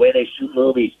Hollywood, the way they shoot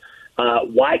movies.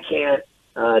 Why can't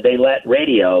they let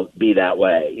radio be that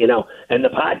way? And the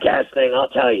podcast thing, I'll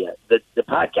tell you, the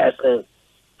podcast thing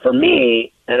for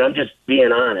me, and I'm just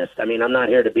being honest. I mean, I'm not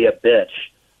here to be a bitch.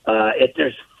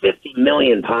 There's 50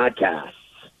 million podcasts,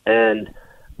 and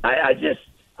I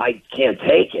can't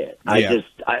take it.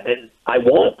 I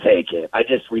won't take it. I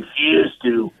just refuse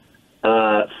to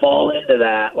fall into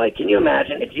that. Like, can you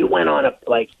imagine if you went on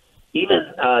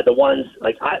even the ones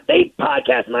they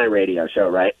podcast my radio show,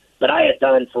 right? But I had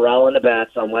done Ferrall and the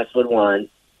Bats on Westwood One,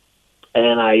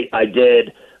 and I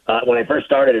did when I first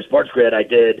started at Sports Grid, I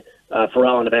did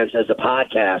Ferrall on the Bench as a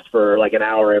podcast for like an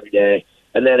hour every day,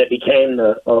 and then it became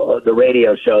the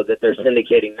radio show that they're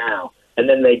syndicating now. And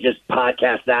then they just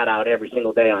podcast that out every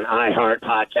single day on iHeart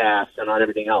Podcasts and on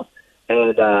everything else.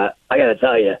 And I got to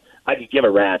tell you, I could give a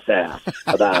rat's ass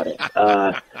about it.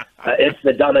 It's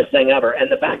the dumbest thing ever.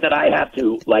 And the fact that I have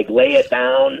to lay it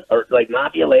down, or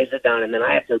Mafia lays it down, and then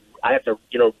I have to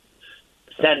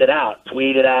send it out,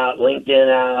 tweet it out, LinkedIn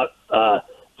out,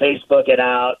 Facebook it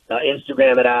out,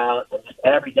 Instagram it out. And just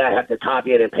every day I have to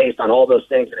copy it and paste on all those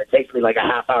things, and it takes me like a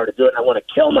half hour to do it. And I want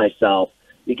to kill myself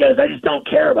because I just don't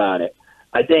care about it.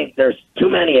 I think there's too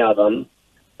many of them,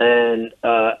 and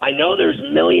I know there's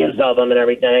millions of them and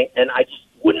everything, and I just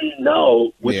wouldn't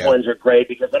know which ones are great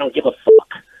because I don't give a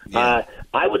fuck. Yeah.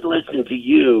 I would listen to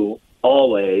you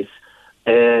always,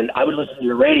 and I would listen to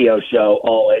your radio show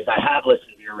always. I have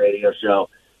listened to your radio show,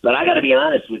 but I got to be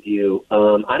honest with you.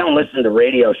 I don't listen to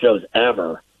radio shows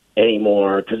ever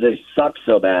anymore because they suck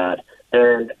so bad,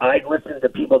 and I listen to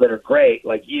people that are great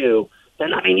like you.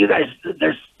 And I mean, you guys,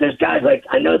 there's guys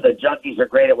I know the Junkies are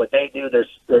great at what they do.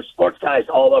 There's sports guys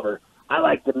all over. I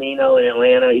like Domino in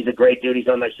Atlanta. He's a great dude. He's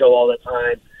on my show all the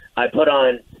time. I put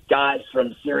on guys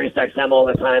from Sirius XM all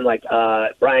the time, like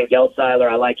Brian Geltzeiler.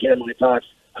 I like him when he talks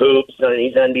hoops, and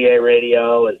he's NBA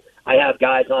radio. And I have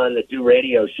guys on that do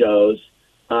radio shows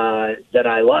that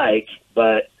I like.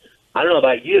 But I don't know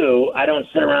about you. I don't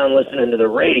sit around listening to the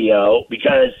radio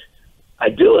because I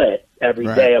do it every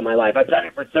day of my life. I've done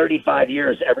it for 35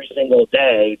 years, every single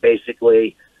day,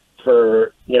 basically,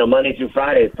 for, Monday through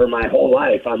Friday for my whole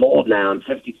life. I'm old now. I'm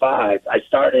 55. I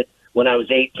started when I was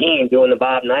 18 doing the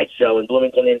Bob Knight Show in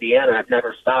Bloomington, Indiana. I've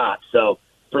never stopped. So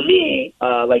for me,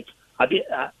 I'm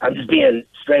just being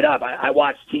straight up. I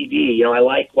watch TV. I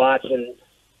like watching,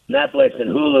 Netflix and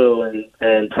Hulu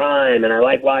and Prime, and I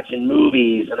like watching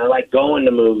movies, and I like going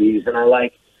to movies, and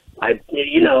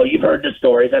you've heard the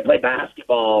stories. I play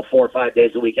basketball 4 or 5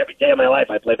 days a week. Every day of my life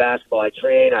I play basketball. I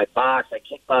train, I box, I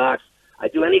kickbox. I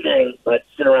do anything but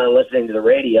sit around listening to the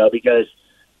radio because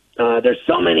there's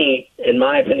so many, in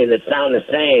my opinion, that sound the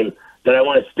same that I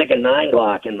want to stick a 9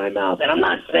 Glock in my mouth. And I'm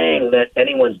not saying that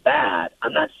anyone's bad.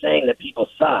 I'm not saying that people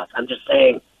suck. I'm just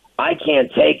saying I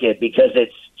can't take it because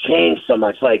it's changed so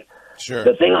much. Like, sure.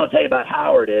 The thing I'll tell you about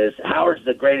Howard is Howard's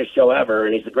the greatest show ever,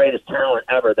 and he's the greatest talent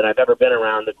ever that I've ever been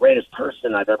around, the greatest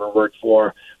person I've ever worked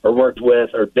for or worked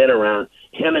with or been around.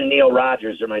 Him and Neil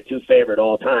Rogers are my 2 favorite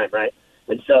all time, right?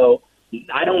 And so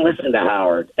I don't listen to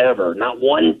Howard ever, not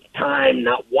one time,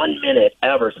 not 1 minute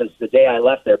ever since the day I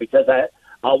left there, because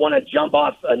I'll want to jump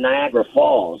off Niagara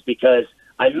Falls because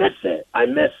I miss it. I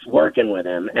miss working with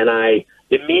him, and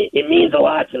it means a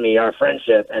lot to me, our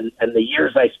friendship, and the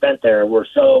years I spent there were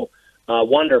so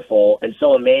wonderful and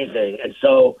so amazing and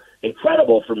so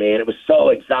incredible for me, and it was so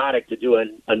exotic to do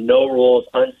a no-rules,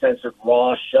 uncensored,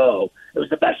 raw show. It was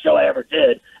the best show I ever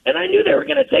did, and I knew they were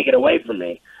going to take it away from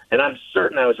me, and I'm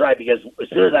certain I was right because as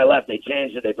soon as I left, they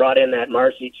changed it. They brought in that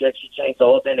Marcy chick. She changed the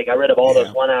whole thing. They got rid of all those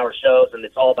 1-hour shows, and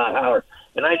it's all about Howard,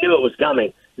 and I knew it was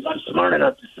coming because I'm smart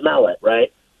enough to smell it,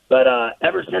 right? But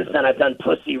ever since then, I've done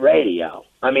pussy radio.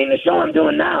 I mean, the show I'm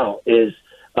doing now is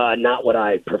not what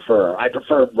I prefer. I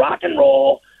prefer rock and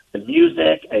roll and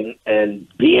music and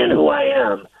being who I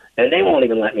am, and they won't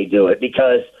even let me do it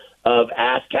because of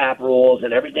ASCAP rules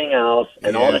and everything else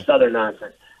and all this other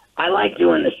nonsense. I like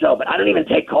doing the show, but I don't even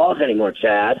take calls anymore,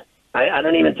 Chad. I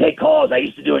don't even take calls. I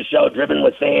used to do a show driven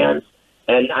with fans,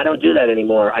 and I don't do that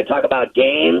anymore. I talk about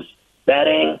games,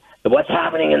 betting, what's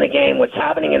happening in the game, what's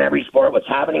happening in every sport, what's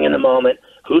happening in the moment,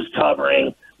 who's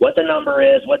covering, what the number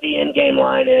is, what the in-game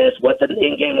line is, what the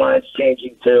in-game line's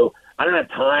changing to. I don't have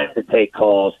time to take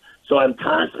calls, so I'm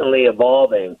constantly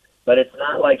evolving. But it's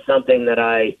not like something that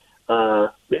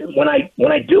when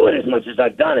I do it as much as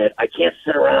I've done it, I can't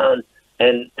sit around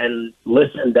and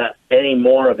listen to any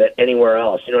more of it anywhere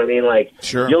else. You know what I mean? Like,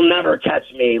 sure. You'll never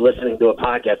catch me listening to a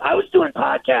podcast. I was doing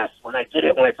podcasts when I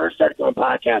first started doing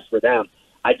podcasts for them.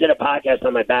 I did a podcast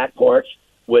on my back porch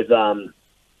with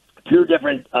 2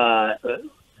 different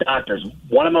doctors.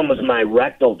 One of them was my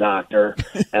rectal doctor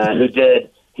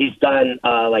he's done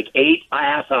like 8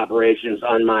 ass operations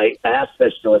on my ass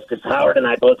fistulas because Howard and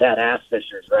I both had ass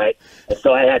fissures, right? And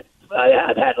so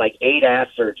I've had like 8 ass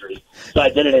surgeries. So I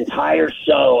did an entire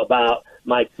show about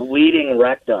my bleeding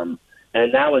rectum,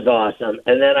 and that was awesome.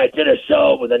 And then I did a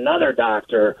show with another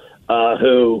doctor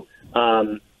who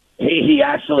he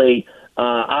actually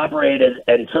operated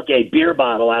and took a beer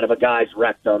bottle out of a guy's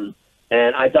rectum,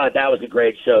 and I thought that was a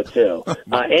great show too.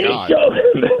 Any show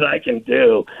that I can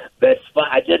do that's fun.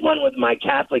 I did one with my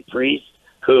Catholic priest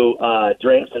who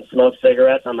drinks and smokes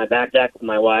cigarettes on my back deck with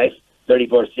my wife,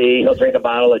 34C. He'll drink a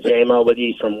bottle of JMO with you.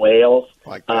 He's from Wales.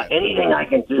 Like anything I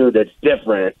can do that's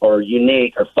different or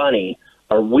unique or funny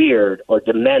or weird or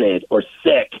demented or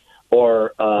sick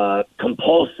or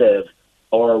compulsive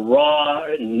or raw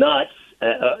nuts,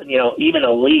 even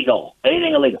illegal,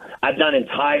 anything illegal. I've done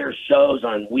entire shows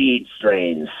on weed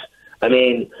strains. I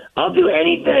mean, I'll do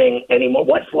anything anymore.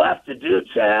 What's left to do,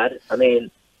 Chad? I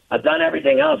mean, I've done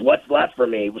everything else. What's left for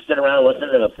me? We sit around and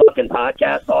listen to the fucking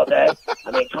podcast all day?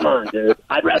 I mean, come on, dude.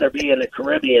 I'd rather be in the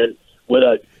Caribbean with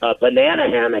a banana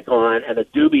hammock on and a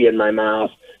doobie in my mouth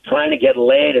trying to get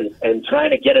laid and trying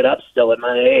to get it up still at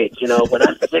my age. You know, when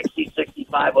I'm 60,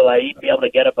 65, will I be able to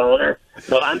get a boner?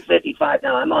 So I'm 55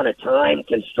 now. I'm on a time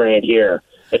constraint here.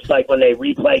 It's like when they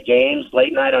replay games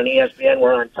late night on ESPN,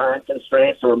 we're on time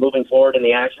constraints, so we're moving forward in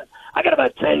the action. I got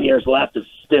about 10 years left of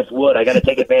stiff wood. I got to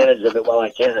take advantage of it while I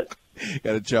can.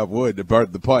 Got to chop wood to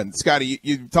pardon the pun. Scotty,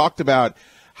 you talked about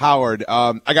Howard.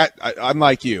 I'm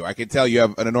like you. I can tell you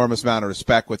have an enormous amount of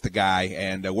respect with the guy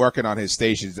and working on his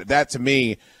stations. That, to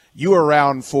me, you were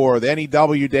around for the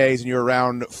NEW days and you were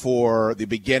around for the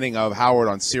beginning of Howard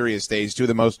on Sirius days, 2 of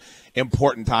the most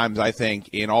important times, I think,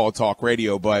 in all of talk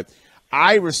radio. But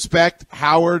I respect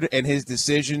Howard and his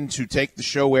decision to take the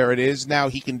show where it is now.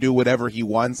 He can do whatever he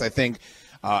wants. I think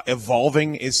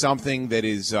evolving is something that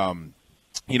is,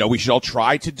 we should all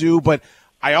try to do. But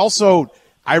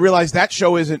I realize that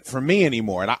show isn't for me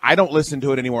anymore, and I don't listen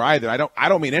to it anymore either. I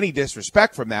don't mean any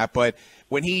disrespect from that, but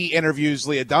when he interviews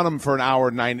Leah Dunham for an hour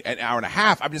and a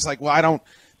half, I'm just like, well,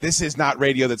 this is not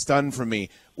radio that's done for me.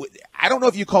 I don't know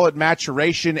if you call it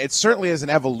maturation. It certainly is an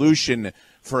evolution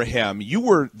for him. You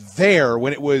were there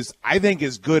when it was, I think,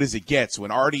 as good as it gets,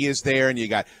 when Artie is there and you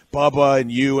got Bubba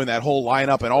and you and that whole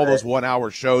lineup and all those 1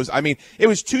 hour shows. I mean, it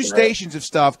was two stations of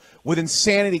stuff with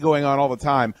insanity going on all the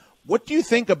time. What do you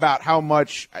think about how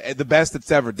much, the best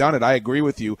that's ever done it, I agree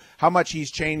with you, how much he's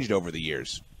changed over the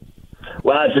years?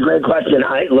 Well, it's a great question.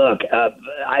 I'd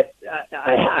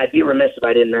be remiss if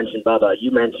I didn't mention Bubba.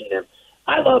 You mentioned him.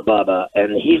 I love Bubba,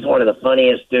 and he's one of the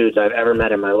funniest dudes I've ever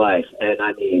met in my life. And,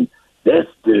 I mean, this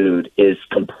dude is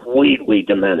completely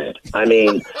demented. I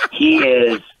mean,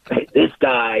 this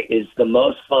guy is the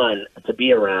most fun to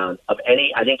be around of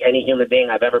any human being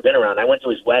I've ever been around. I went to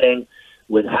his wedding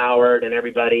with Howard and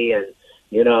everybody, and,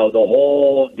 you know, the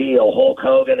whole deal, Hulk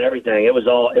Hogan, everything. It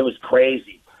was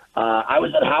crazy. I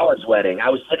was at Howard's wedding. I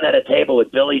was sitting at a table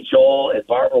with Billy Joel and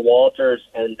Barbara Walters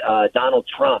and Donald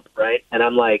Trump, right? And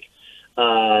I'm like,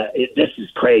 this is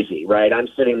crazy, right? I'm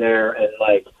sitting there and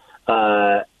like,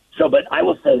 but I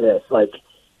will say this, like,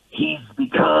 he's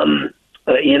become,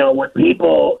 what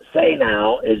people say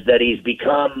now is that he's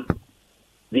become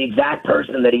the exact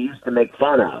person that he used to make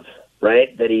fun of,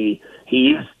 right? That he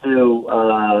used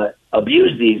to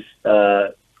abuse these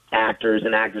actors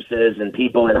and actresses and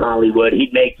people in Hollywood.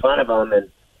 He'd make fun of them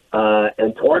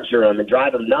and torture them and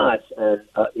drive them nuts and,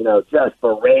 just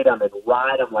berate them and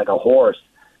ride them like a horse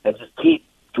and just keep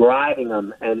driving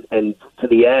them and to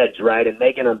the edge, right, and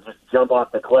making them just jump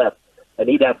off the cliff. And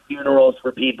he'd have funerals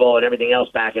for people and everything else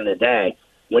back in the day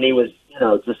when he was,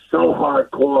 just so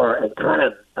hardcore and kind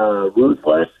of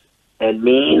ruthless and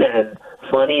mean and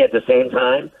funny at the same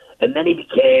time. And then he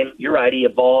became, you're right, he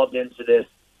evolved into this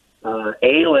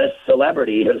A-list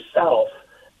celebrity himself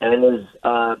and is,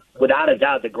 without a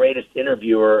doubt, the greatest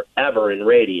interviewer ever in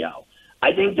radio.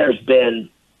 I think there's been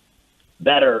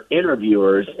better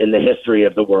interviewers in the history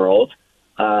of the world.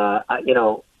 I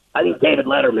think David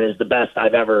Letterman is the best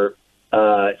I've ever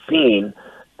seen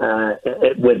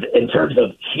in terms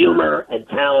of humor and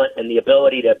talent and the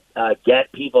ability to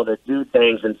get people to do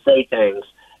things and say things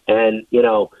and,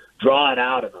 draw it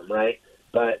out of them, right?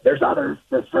 But there's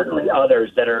certainly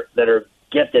others that are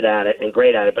gifted at it and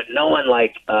great at it, but no one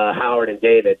like Howard and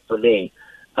David for me.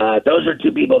 Those are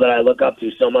two people that I look up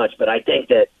to so much, but I think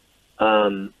that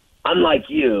unlike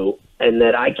you, and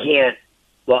that I can't,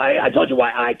 well, I told you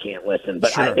why I can't listen,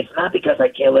 but Sure. It's not because I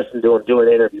can't listen to him do an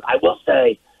interview. I will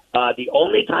say the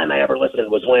only time I ever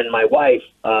listened was when my wife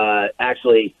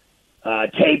actually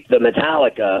taped the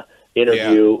Metallica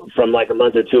interview from like a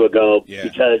month or two ago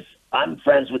because I'm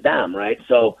friends with them, right?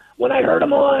 So when I heard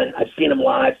them on, I've seen them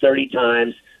live 30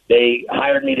 times. They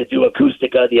hired me to do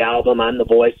Acoustica, the album. I'm the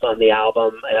voice on the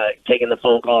album, taking the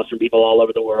phone calls from people all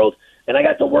over the world. And I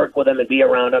got to work with them and be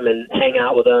around them and hang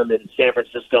out with them in San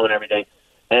Francisco and everything.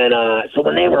 And so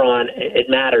when they were on, it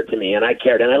mattered to me, and I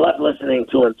cared. And I loved listening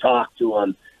to him talk to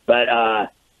him. But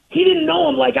he didn't know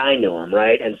him like I knew him,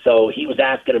 right? And so he was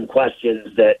asking him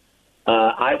questions that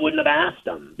I wouldn't have asked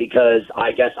him because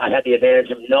I guess I had the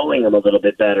advantage of knowing him a little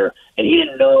bit better. And he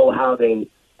didn't know how they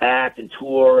act and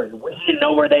tour, and he didn't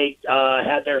know where they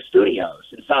had their studios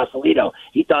in Sausalito.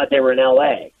 He thought they were in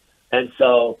L.A. And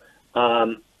so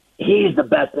he's the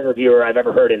best interviewer I've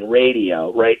ever heard in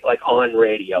radio, right? Like on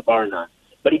radio, bar none.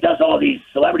 But he does all these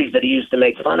celebrities that he used to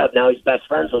make fun of. Now he's best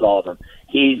friends with all of them.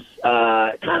 He's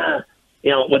kind of,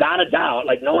 without a doubt,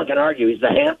 like no one can argue, he's the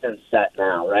Hamptons set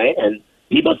now, right? And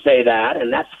people say that,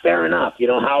 and that's fair enough.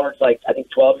 Howard's like, I think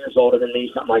 12 years older than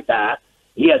me, something like that.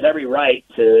 He has every right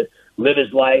to live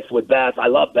his life with Beth. I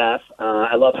love Beth.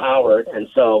 I love Howard. And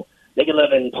so they can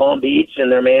live in Palm Beach in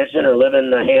their mansion or live in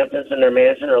the Hamptons in their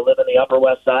mansion or live in the Upper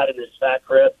West Side in his fat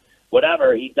crib.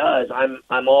 Whatever he does,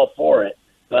 I'm all for it.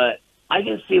 But I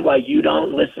can see why you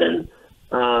don't listen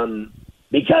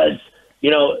because,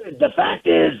 the fact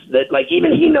is that, like,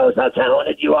 even he knows how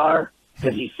talented you are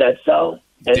because he said so.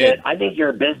 And that I think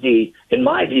you're busy, in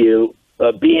my view,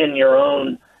 being your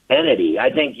own entity. I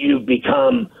think you've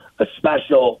become a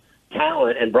special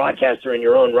talent and broadcaster in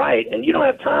your own right, and you don't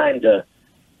have time to,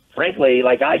 frankly,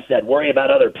 like I said, worry about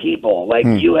other people. Like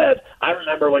you have. I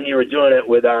remember when you were doing it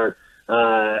with our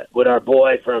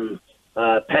boy from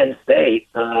Penn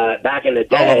State back in the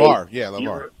day. LeVar. Yeah,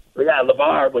 LeVar.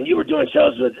 LeVar. When you were doing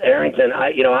shows with Arrington,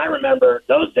 I remember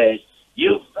those days.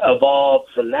 You've evolved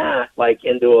from that, like,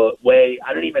 into a way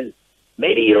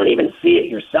maybe you don't even see it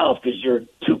yourself because you're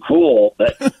too cool.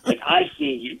 But like I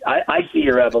see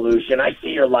your evolution. I see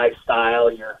your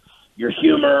lifestyle, your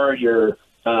humor, your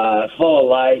full of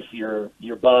life, your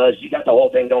buzz. You got the whole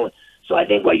thing going. So I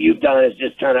think what you've done is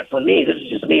just kind of, for me, this is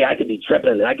just me. I could be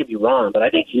tripping and I could be wrong, but I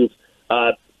think you've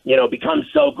become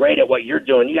so great at what you're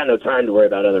doing. You got no time to worry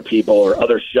about other people or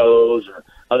other shows or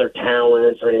other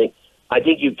talents or anything. I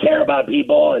think you care about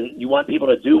people and you want people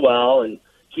to do well and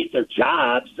keep their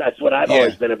jobs. That's what I've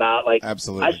always been about. Like,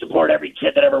 absolutely. I support every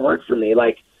kid that ever worked for me.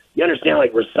 Like, you understand,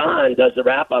 like Rasan does the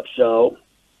wrap-up show.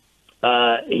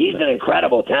 He's an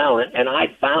incredible talent, and I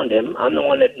found him. I'm the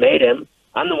one that made him.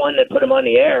 I'm the one that put him on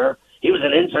the air. He was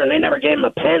an intern. They never gave him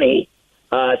a penny.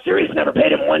 Sirius never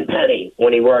paid him one penny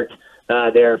when he worked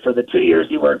there. For the 2 years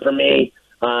he worked for me,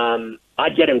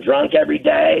 I'd get him drunk every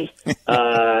day.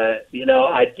 You know,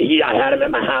 I had him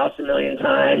at my house a million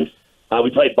times.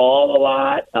 We played ball a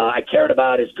lot. I cared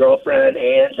about his girlfriend,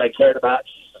 Ange. I cared about,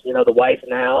 you know, the wife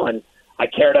now, and I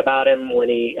cared about him when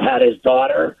he had his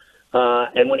daughter.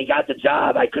 And when he got the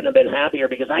job, I couldn't have been happier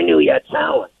because I knew he had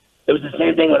talent. It was the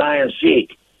same thing with Iron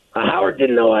Sheik. Howard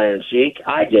didn't know Iron Sheik.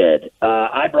 I did.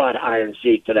 I brought Iron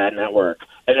Sheik to that network.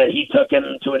 And then he took him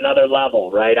to another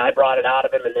level, right? I brought it out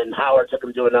of him, and then Howard took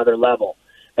him to another level.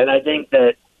 And I think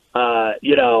that,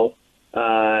 you know,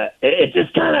 it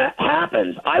just kind of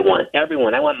happens. I want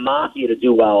everyone. I want Mafia to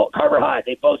do well. Carver High,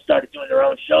 they both started doing their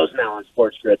own shows now on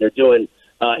Sports Grid. They're doing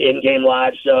in-game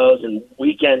live shows and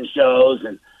weekend shows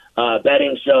and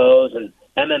betting shows and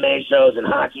MMA shows and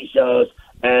hockey shows.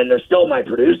 And they're still my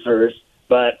producers.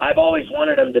 But I've always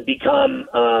wanted them to become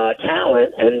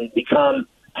talent and become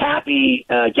happy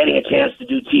getting a chance to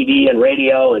do TV and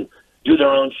radio and do their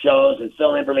own shows and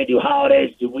fill in for me, do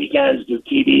holidays, do weekends, do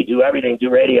TV, do everything, do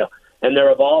radio. And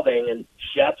they're evolving, and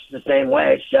Shep's the same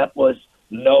way. Shep was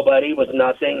nobody, was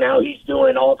nothing. Now he's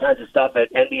doing all kinds of stuff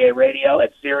at NBA Radio,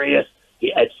 at Sirius,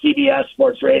 at CBS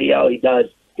Sports Radio. He does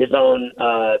his own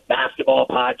basketball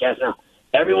podcast now.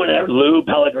 Everyone there, Lou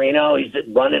Pellegrino, he's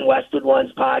running Westwood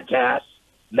One's podcast.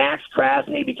 Max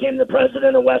Krasny became the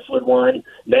president of Westwood One.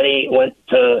 Then he went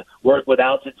to work with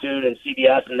Altitude and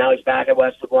CBS, and now he's back at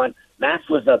Westwood One. Max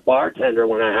was a bartender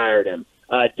when I hired him.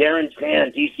 Darren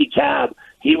Sand, DC Cab,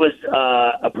 he was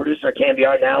a producer at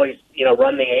KMBR. Now he's, you know,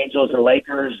 run the Angels and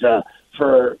Lakers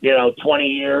for, 20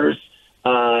 years.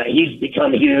 He's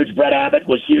become huge. Brett Abbott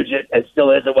was huge and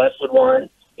still is at Westwood One.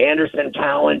 Anderson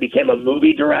Cowan became a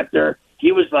movie director.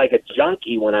 He was like a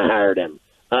junkie when I hired him.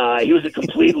 He was a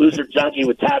complete loser junkie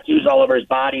with tattoos all over his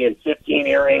body and 15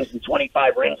 earrings and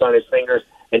 25 rings on his fingers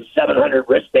and 700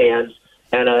 wristbands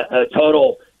and a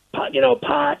total,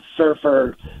 pot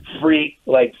surfer freak,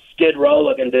 like Skid Row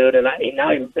looking dude. And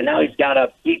now he's got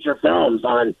feature films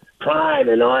on Prime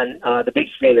and on the big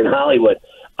screen in Hollywood.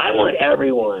 I want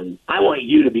everyone. I want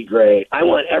you to be great. I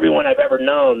want everyone I've ever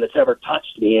known that's ever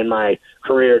touched me in my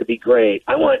career to be great.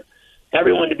 I want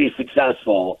everyone to be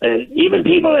successful, and even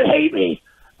people that hate me.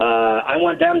 I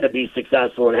want them to be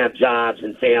successful and have jobs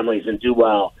and families and do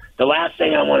well. The last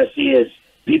thing I want to see is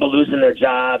people losing their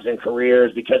jobs and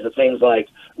careers because of things like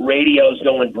radio's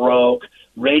going broke,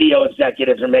 radio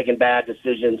executives are making bad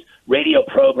decisions, radio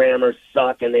programmers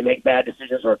suck and they make bad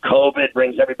decisions, or COVID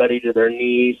brings everybody to their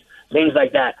knees, things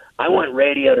like that. I want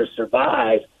radio to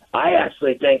survive. I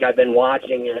actually think I've been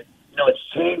watching it. It's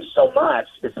changed so much.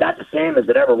 It's not the same as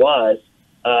it ever was.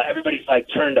 Everybody's like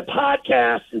turned to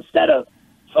podcasts instead of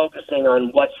focusing on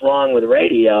what's wrong with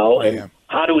radio and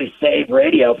how do we save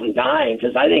radio from dying,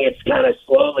 because I think it's kind of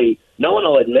slowly, no one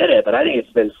will admit it, but I think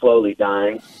it's been slowly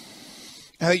dying.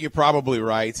 I think you're probably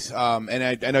right.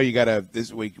 And I know you got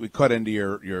to, we cut into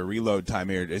your reload time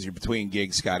here as you're between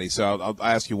gigs, Scotty. So I'll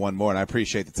ask you one more, and I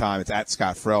appreciate the time. It's at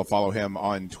Scott Ferrall. Follow him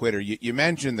on Twitter. You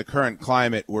mentioned the current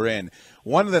climate we're in.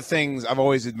 One of the things I've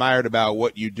always admired about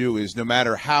what you do is no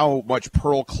matter how much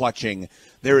pearl clutching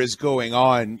there is going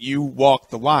on, you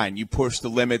walk the line. You push the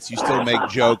limits. You still make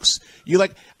jokes. You're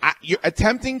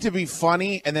attempting to be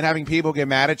funny and then having people get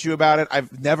mad at you about it.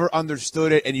 I've never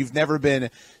understood it, and you've never been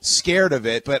scared of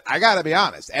it. But I got to be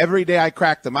honest. Every day I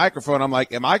crack the microphone, I'm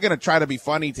like, am I going to try to be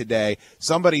funny today?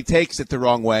 Somebody takes it the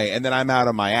wrong way, and then I'm out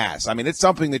of my ass. I mean, it's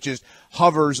something that just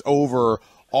hovers over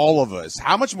all of us.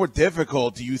 How much more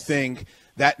difficult do you think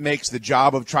that makes the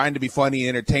job of trying to be funny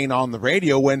and entertain on the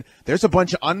radio when there's a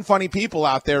bunch of unfunny people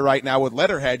out there right now with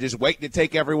letterhead just waiting to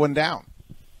take everyone down?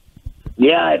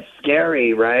 Yeah, it's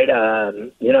scary, right?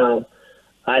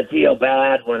 I feel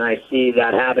bad when I see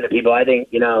that happen to people. I think,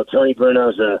 Tony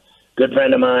Bruno's a good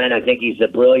friend of mine. I think he's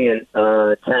a brilliant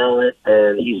talent,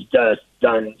 and he's just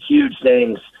done huge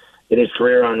things in his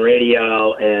career on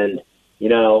radio. And,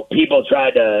 people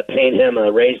tried to paint him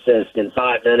a racist in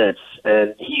 5 minutes,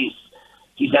 and he's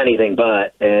anything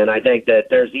but. And I think that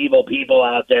there's evil people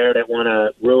out there that want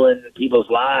to ruin people's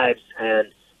lives, and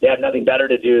they have nothing better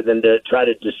to do than to try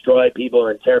to destroy people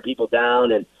and tear people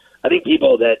down. And I think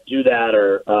people that do that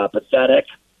are pathetic.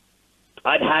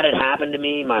 I've had it happen to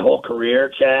me my whole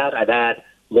career, Chad. I've had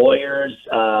lawyers.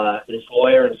 This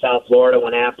lawyer in South Florida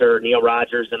went after Neil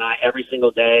Rogers and I every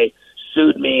single day,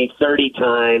 sued me 30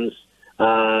 times,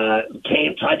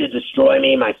 tried to destroy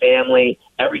me, my family,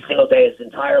 every single day. His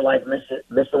entire life mission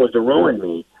was to ruin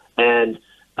me. And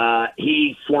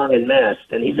he swung and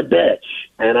missed, and he's a bitch.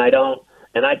 And I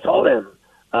told him,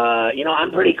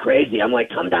 I'm pretty crazy. I'm like,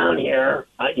 come down here,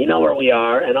 you know where we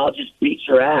are, and I'll just beat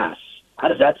your ass. How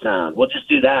does that sound? We'll just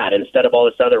do that instead of all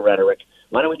this other rhetoric.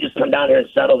 Why don't we just come down here and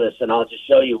settle this, and I'll just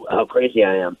show you how crazy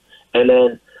I am. And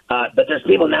then, but there's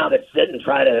people now that sit and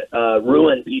try to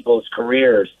ruin people's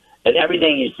careers, and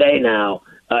everything you say now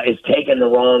is taken the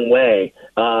wrong way.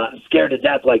 I'm scared to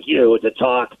death, like you, to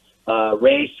talk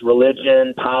race,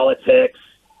 religion, politics.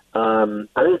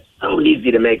 It's so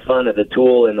easy to make fun of the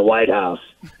tool in the White House.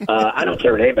 I don't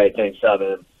care what anybody thinks of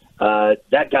him.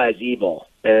 That guy's evil.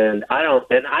 And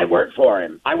I worked for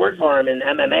him. I worked for him in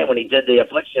MMA when he did the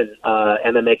Affliction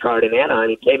MMA card in Anaheim.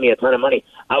 He paid me a ton of money.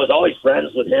 I was always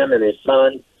friends with him and his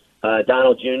son,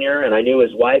 Donald Jr., and I knew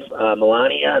his wife,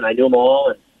 Melania, and I knew them all.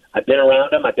 And I've been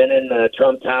around them. I've been in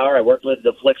Trump Tower. I worked with the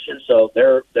Affliction, so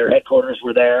their headquarters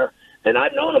were there. And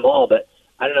I've known them all, but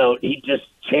I don't know. He just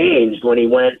changed when he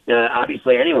went.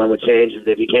 Obviously, anyone would change if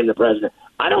they became the president.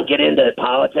 I don't get into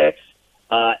politics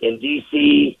in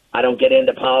D.C. I don't get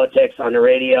into politics on the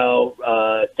radio,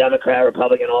 Democrat,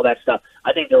 Republican, all that stuff.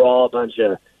 I think they're all a bunch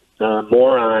of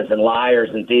morons and liars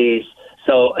and thieves.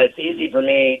 So it's easy for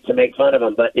me to make fun of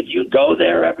them. But if you go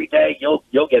there every day,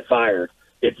 you'll get fired.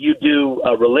 If you do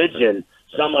religion,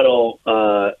 someone will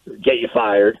get you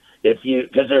fired.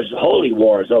 Because there's holy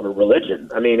wars over religion.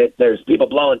 I mean, there's people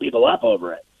blowing people up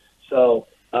over it. So,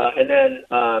 and then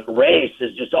race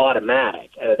is just automatic.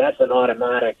 That's an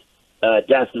automatic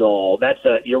death knoll.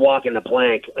 You're walking the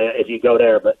plank if you go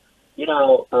there. But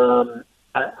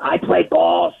I play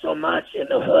ball so much in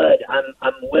the hood.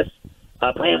 I'm with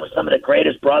playing with some of the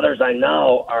greatest brothers I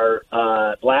know are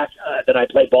black that I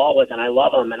play ball with, and I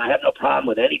love them, and I have no problem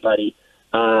with anybody.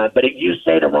 But if you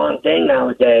say the wrong thing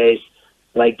nowadays.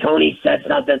 Like Tony said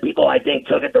something, people I think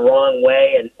took it the wrong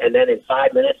way, and then in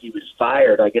 5 minutes he was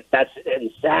fired. That's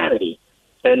insanity.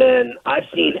 And then I've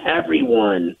seen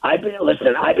everyone. I've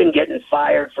been getting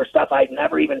fired for stuff I'd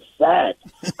never even said.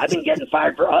 I've been getting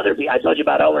fired for other people. I told you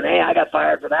about O&A. I got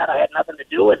fired for that. I had nothing to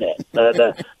do with it.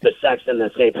 The sex in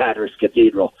the St. Patrick's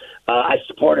Cathedral. I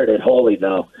supported it wholly,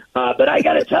 though. But I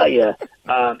got to tell you,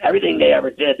 everything they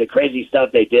ever did, the crazy stuff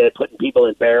they did, putting people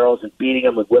in barrels and beating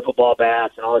them with wiffle ball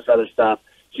bats and all this other stuff,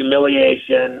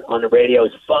 humiliation on the radio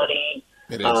is funny.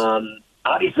 It is.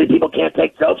 Obviously, people can't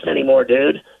take jokes anymore,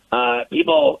 dude.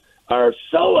 People are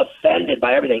so offended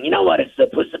by everything. You know what? It's the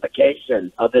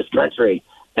pussification of this country,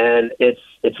 and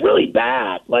it's really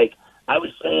bad. Like I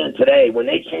was saying today, when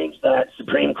they change that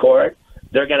Supreme Court,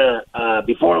 they're going to,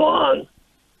 before long,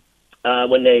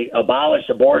 when they abolish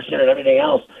abortion and everything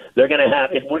else, they're going to have,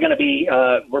 if we're going to be,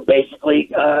 we're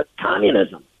basically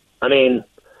communism. I mean,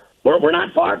 we're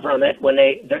not far from it. When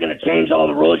they're going to change all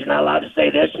the rules. You're not allowed to say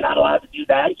this. You're not allowed to do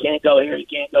that. You can't go here. You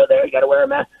can't go there. You got to wear a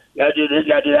mask. You got to do this.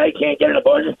 You got to do that. You can't get an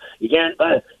abortion. You can't.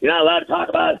 You're not allowed to talk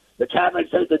about the Catholics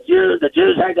hate the Jews. The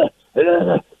Jews hate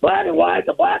the black and white.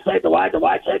 The blacks hate the white. The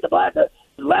whites hate the black. The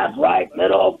left, right,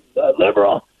 middle,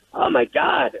 liberal. Oh my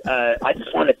God! I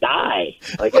just want to die.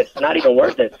 Like it's not even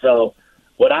worth it. So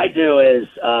what I do is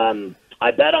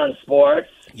I bet on sports.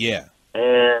 Yeah.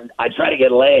 And I try to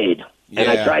get laid. And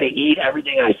I try to eat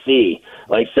everything I see.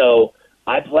 Like, so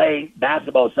I play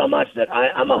basketball so much that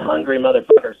I'm a hungry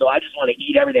motherfucker. So I just want to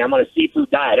eat everything. I'm on a seafood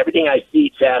diet. Everything I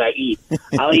see, Chad, I eat.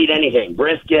 I'll eat anything.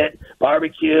 Brisket,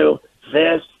 barbecue,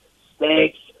 fish,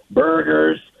 steaks,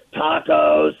 burgers,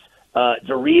 tacos,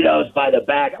 Doritos by the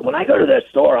bag. When I go to the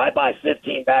store, I buy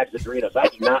 15 bags of Doritos. I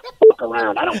do not fuck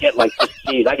around. I don't get like just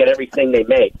cheese. I get everything they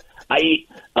make. I eat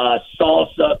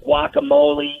salsa,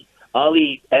 guacamole. I'll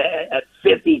eat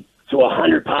 50 to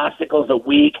 100 popsicles a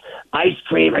week, ice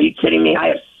cream. Are you kidding me? I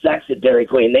have sex at Dairy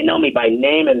Queen. They know me by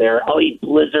name in there. I'll eat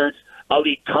blizzards. I'll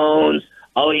eat cones.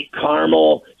 I'll eat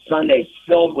caramel sundaes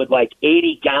filled with like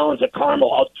 80 gallons of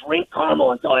caramel. I'll drink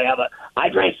caramel until I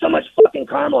drank so much fucking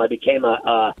caramel I became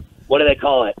what do they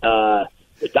call it?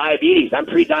 Diabetes. I'm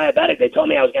pre-diabetic. They told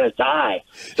me I was going to die.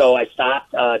 So I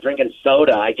stopped drinking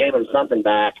soda. I gave them something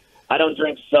back. I don't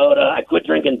drink soda. I quit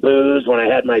drinking booze when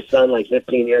I had my son like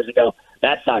 15 years ago.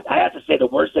 That sucked. I have to say the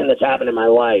worst thing that's happened in my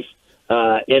life,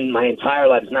 in my entire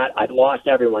life, is not I've lost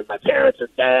everyone. My parents are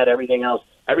dead. Everything else.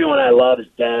 Everyone I love is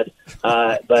dead.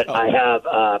 But I have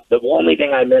the only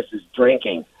thing I miss is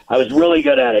drinking. I was really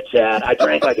good at it, Chad. I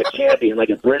drank like a champion, like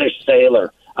a British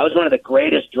sailor. I was one of the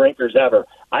greatest drinkers ever.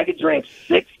 I could drink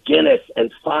 6 Guinness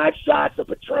and 5 shots of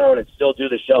Patron and still do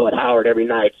the show at Howard every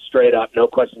night, straight up, no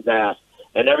questions asked.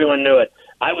 And everyone knew it.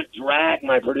 I would drag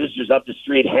my producers up the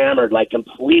street hammered, like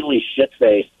completely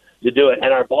shit-faced to do it.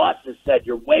 And our bosses said,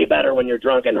 you're way better when you're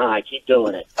drunk and high. Keep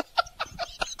doing it.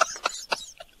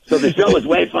 So the show was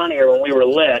way funnier when we were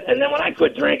lit. And then when I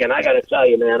quit drinking, I got to tell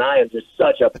you, man, I am just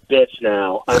such a bitch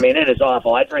now. I mean, it is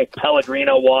awful. I drink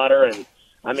Pellegrino water, and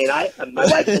I mean, my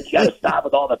wife said you got to stop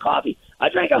with all the coffee. I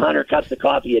drank 100 cups of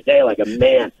coffee a day like a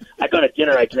man. I go to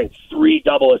dinner, I drink 3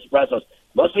 double espressos.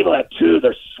 Most people have 2.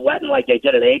 They're sweating like they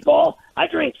did an 8-ball. I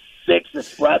drink 6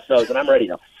 espressos, and I'm ready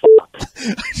to fuck.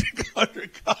 I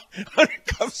drink 100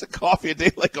 cups of coffee a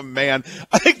day like a man.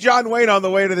 I think John Wayne on the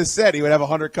way to the set, he would have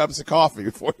 100 cups of coffee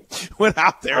before he went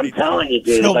out there. I'm telling you,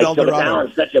 dude. Like, so now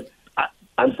I'm such a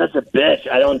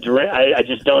bitch. I don't drink. I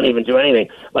just don't even do anything.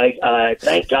 Like,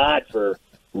 thank God for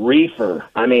reefer.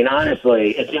 I mean,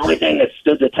 honestly, it's the only thing that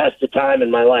stood the test of time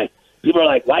in my life. People are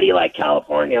like, why do you like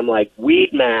California? I'm like,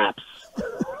 weed maps.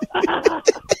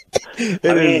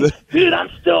 Dude, I'm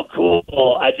still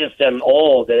cool. I just am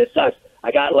old, and it sucks.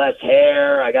 I got less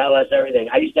hair. I got less everything.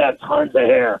 I used to have tons of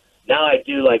hair. Now I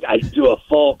do a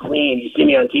full clean. You see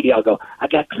me on TV, I'll go, I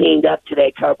got cleaned up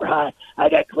today, Cobra High. I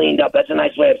got cleaned up. That's a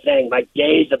nice way of saying my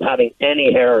days of having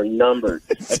any hair are numbered.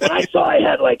 Like when I saw I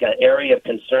had like an area of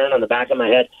concern on the back of my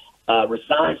head,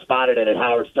 Rasan spotted it at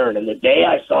Howard Stern. And the day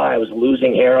I saw I was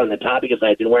losing hair on the top because I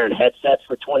had been wearing headsets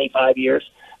for 25 years,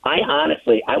 I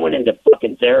went into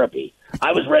fucking therapy.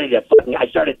 I was ready to I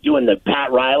started doing the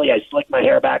Pat Riley. I slicked my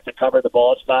hair back to cover the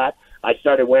bald spot. I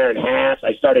started wearing hats.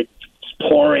 I started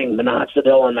pouring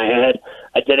minoxidil on my head.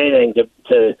 I did anything that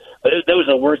was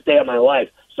the worst day of my life.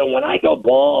 So when I go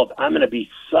bald, I'm going to be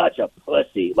such a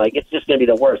pussy. Like, it's just going to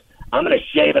be the worst. I'm going to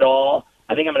shave it all.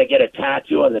 I think I'm going to get a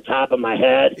tattoo on the top of my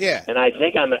head. Yeah. And I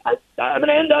think I'm going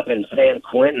to end up in San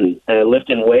Quentin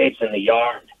lifting weights in the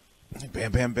yard.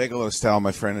 Bam Bam Bigelow style,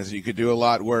 my friend, is you could do a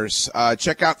lot worse.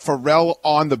 Check out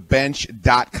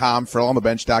PharrellOnTheBench.com,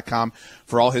 PharrellOnTheBench.com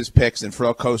for all his picks, and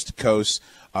Pharrell Coast to Coast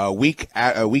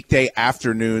weekday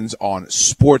afternoons on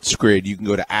Sports Grid. You can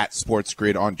go to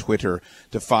 @SportsGrid on Twitter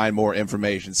to find more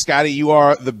information. Scotty, you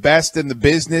are the best in the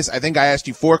business. I think I asked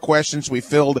you 4 questions. We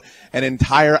filled an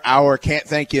entire hour. Can't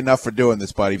thank you enough for doing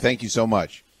this, buddy. Thank you so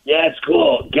much. Yeah, it's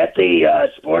cool. Get the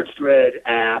Sports Grid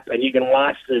app, and you can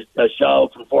watch the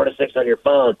show from 4 to 6 on your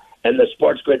phone. And the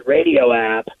Sports Grid radio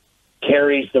app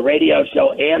carries the radio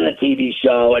show and the TV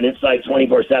show, and it's like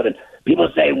 24/7. People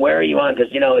say, where are you on? Because,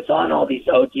 it's on all these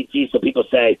OTTs, so people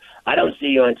say, I don't see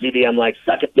you on TV. I'm like,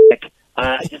 suck a dick.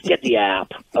 Just get the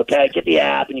app, okay? Get the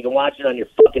app, and you can watch it on your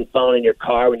fucking phone in your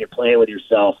car when you're playing with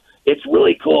yourself. It's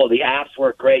really cool. The apps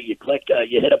work great. You click,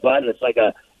 you hit a button. It's like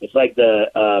the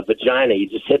vagina. You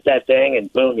just hit that thing,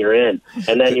 and boom, you're in.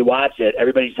 And then you watch it.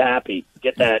 Everybody's happy.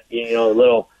 Get that,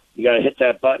 little. You got to hit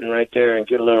that button right there and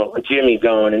get a little Jimmy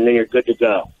going, and then you're good to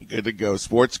go. Good to go.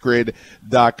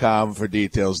 SportsGrid.com for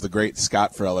details. The great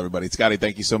Scott Ferrall, everybody. Scotty,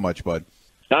 thank you so much, bud.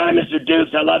 All right, Mr.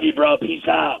 Dukes. I love you, bro. Peace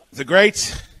out. The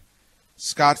great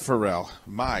Scott Ferrall.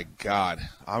 My God.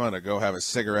 I'm going to go have a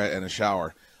cigarette and a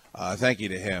shower. Thank you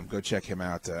to him. Go check him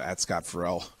out at Scott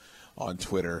Ferrall on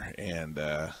Twitter. And,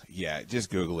 just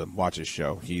Google him. Watch his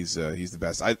show. He's the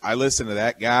best. I listen to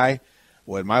that guy.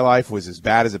 When my life was as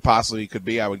bad as it possibly could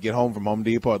be, I would get home from Home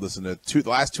Depot. I'd listen to the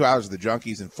last 2 hours of the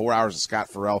Junkies and 4 hours of Scott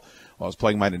Ferrall while I was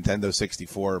playing my Nintendo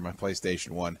 64 or my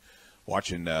PlayStation 1,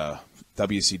 watching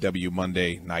WCW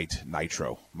Monday Night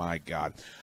Nitro. My God.